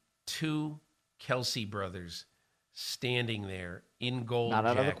be 2 Kelce brothers standing there in gold jackets.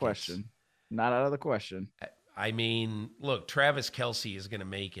 Not out of the question. Not out of the question. Look, Travis Kelce is going to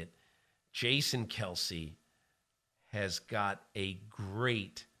make it. Jason Kelce has got a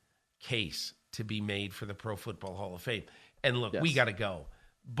great case to be made for the Pro Football Hall of Fame. And look, we got to go.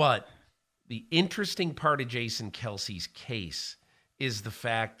 But the interesting part of Jason Kelce's case is the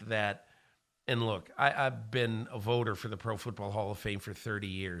fact that, and look, I've been a voter for the Pro Football Hall of Fame for 30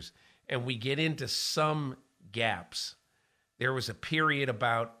 years, and we get into some gaps. There was a period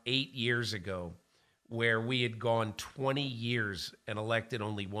about 8 years ago where we had gone 20 years and elected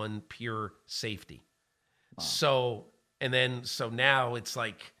only one pure safety. Wow. So now it's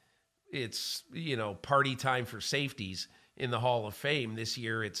like, party time for safeties in the Hall of Fame. This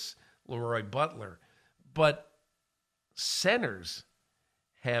year it's Leroy Butler. But centers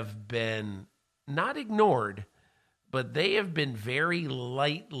have been not ignored, but they have been very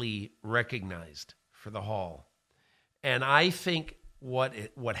lightly recognized for the Hall. And I think what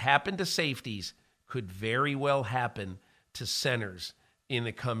happened to safeties could very well happen to centers in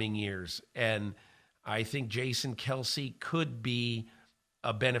the coming years. And I think Jason Kelce could be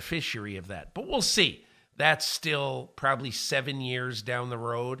a beneficiary of that. But we'll see. That's still probably 7 years down the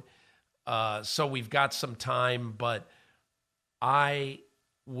road. So we've got some time, but I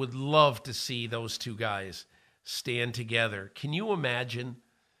would love to see those 2 guys stand together. Can you imagine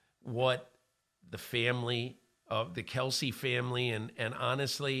what the family of the Kelce family and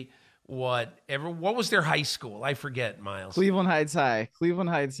honestly, what was their high school? I forget, Myles. Cleveland Heights High.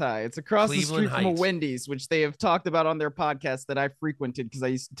 It's across the street from a Wendy's, which they have talked about on their podcast that I frequented because I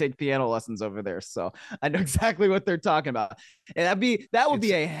used to take piano lessons over there. So I know exactly what they're talking about. And that would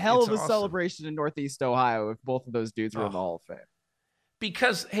be a hell of a celebration in Northeast Ohio if both of those dudes were in the Hall of Fame.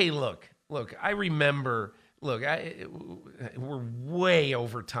 Because, hey, look, I remember, we're way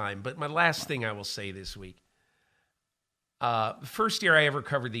over time, but my last thing I will say this week, First year I ever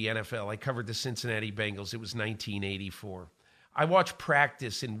covered the NFL, I covered the Cincinnati Bengals. It was 1984. I watched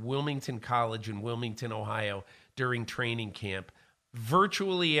practice in Wilmington College in Wilmington, Ohio during training camp,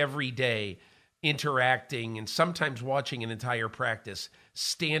 virtually every day, interacting and sometimes watching an entire practice,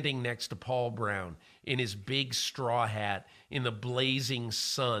 standing next to Paul Brown in his big straw hat in the blazing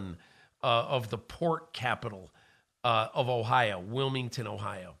sun of the port capital of Ohio, Wilmington,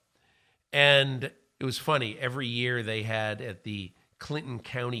 Ohio. And it was funny. Every year they had at the Clinton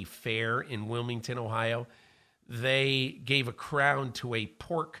County Fair in Wilmington, Ohio, they gave a crown to a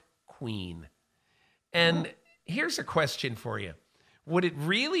pork queen. And here's a question for you. Would it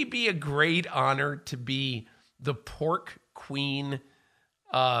really be a great honor to be the pork queen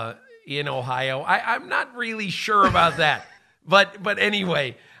in Ohio? I'm not really sure about that. But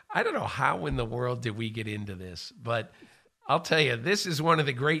anyway, I don't know how in the world did we get into this, but I'll tell you, this is one of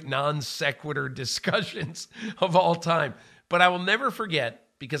the great non sequitur discussions of all time. But I will never forget,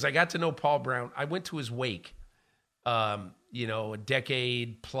 because I got to know Paul Brown. I went to his wake, a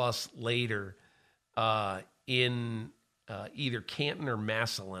decade plus later in either Canton or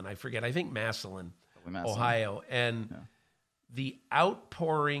Massillon. I forget. I think Massillon, Ohio. And the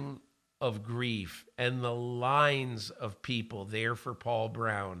outpouring of grief and the lines of people there for Paul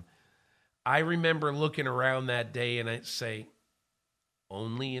Brown. I remember looking around that day and I'd say,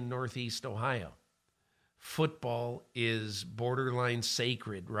 only in Northeast Ohio. Football is borderline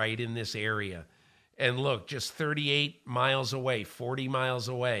sacred right in this area. And look, just 38 miles away, 40 miles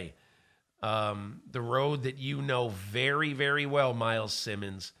away, the road that you know very, very well, Myles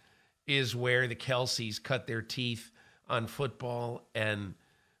Simmons, is where the Kelseys cut their teeth on football. And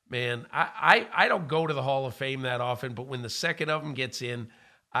man, I don't go to the Hall of Fame that often, but when the second of them gets in,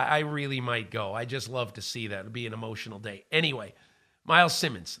 I really might go. I just love to see that. It'll be an emotional day. Anyway, Myles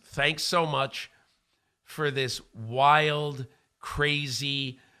Simmons, thanks so much for this wild,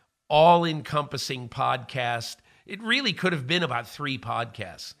 crazy, all-encompassing podcast. It really could have been about 3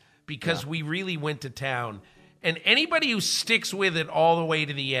 podcasts because we really went to town. And anybody who sticks with it all the way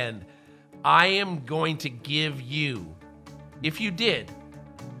to the end, I am going to give you, if you did,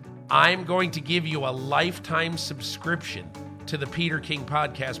 I'm going to give you a lifetime subscription to the Peter King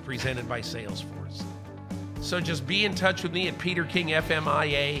podcast presented by Salesforce. So just be in touch with me at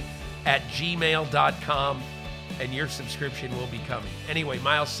peterkingfmia@gmail.com and your subscription will be coming. Anyway,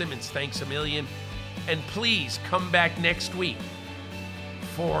 Myles Simmons, thanks a million. And please come back next week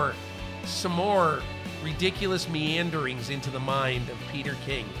for some more ridiculous meanderings into the mind of Peter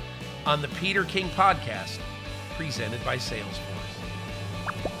King on the Peter King podcast presented by Salesforce.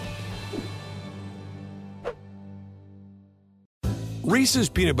 Reese's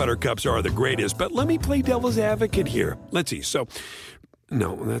peanut butter cups are the greatest, but let me play devil's advocate here. Let's see. So,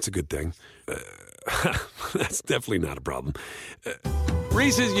 no, that's a good thing. That's definitely not a problem.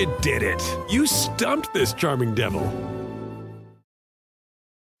 Reese's, you did it. You stumped this charming devil.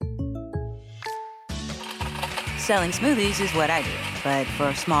 Selling smoothies is what I do. But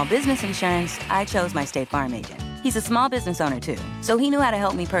for small business insurance, I chose my State Farm agent. He's a small business owner, too, so he knew how to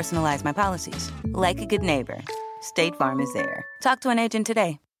help me personalize my policies. Like a good neighbor, State Farm is there. Talk to an agent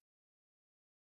today.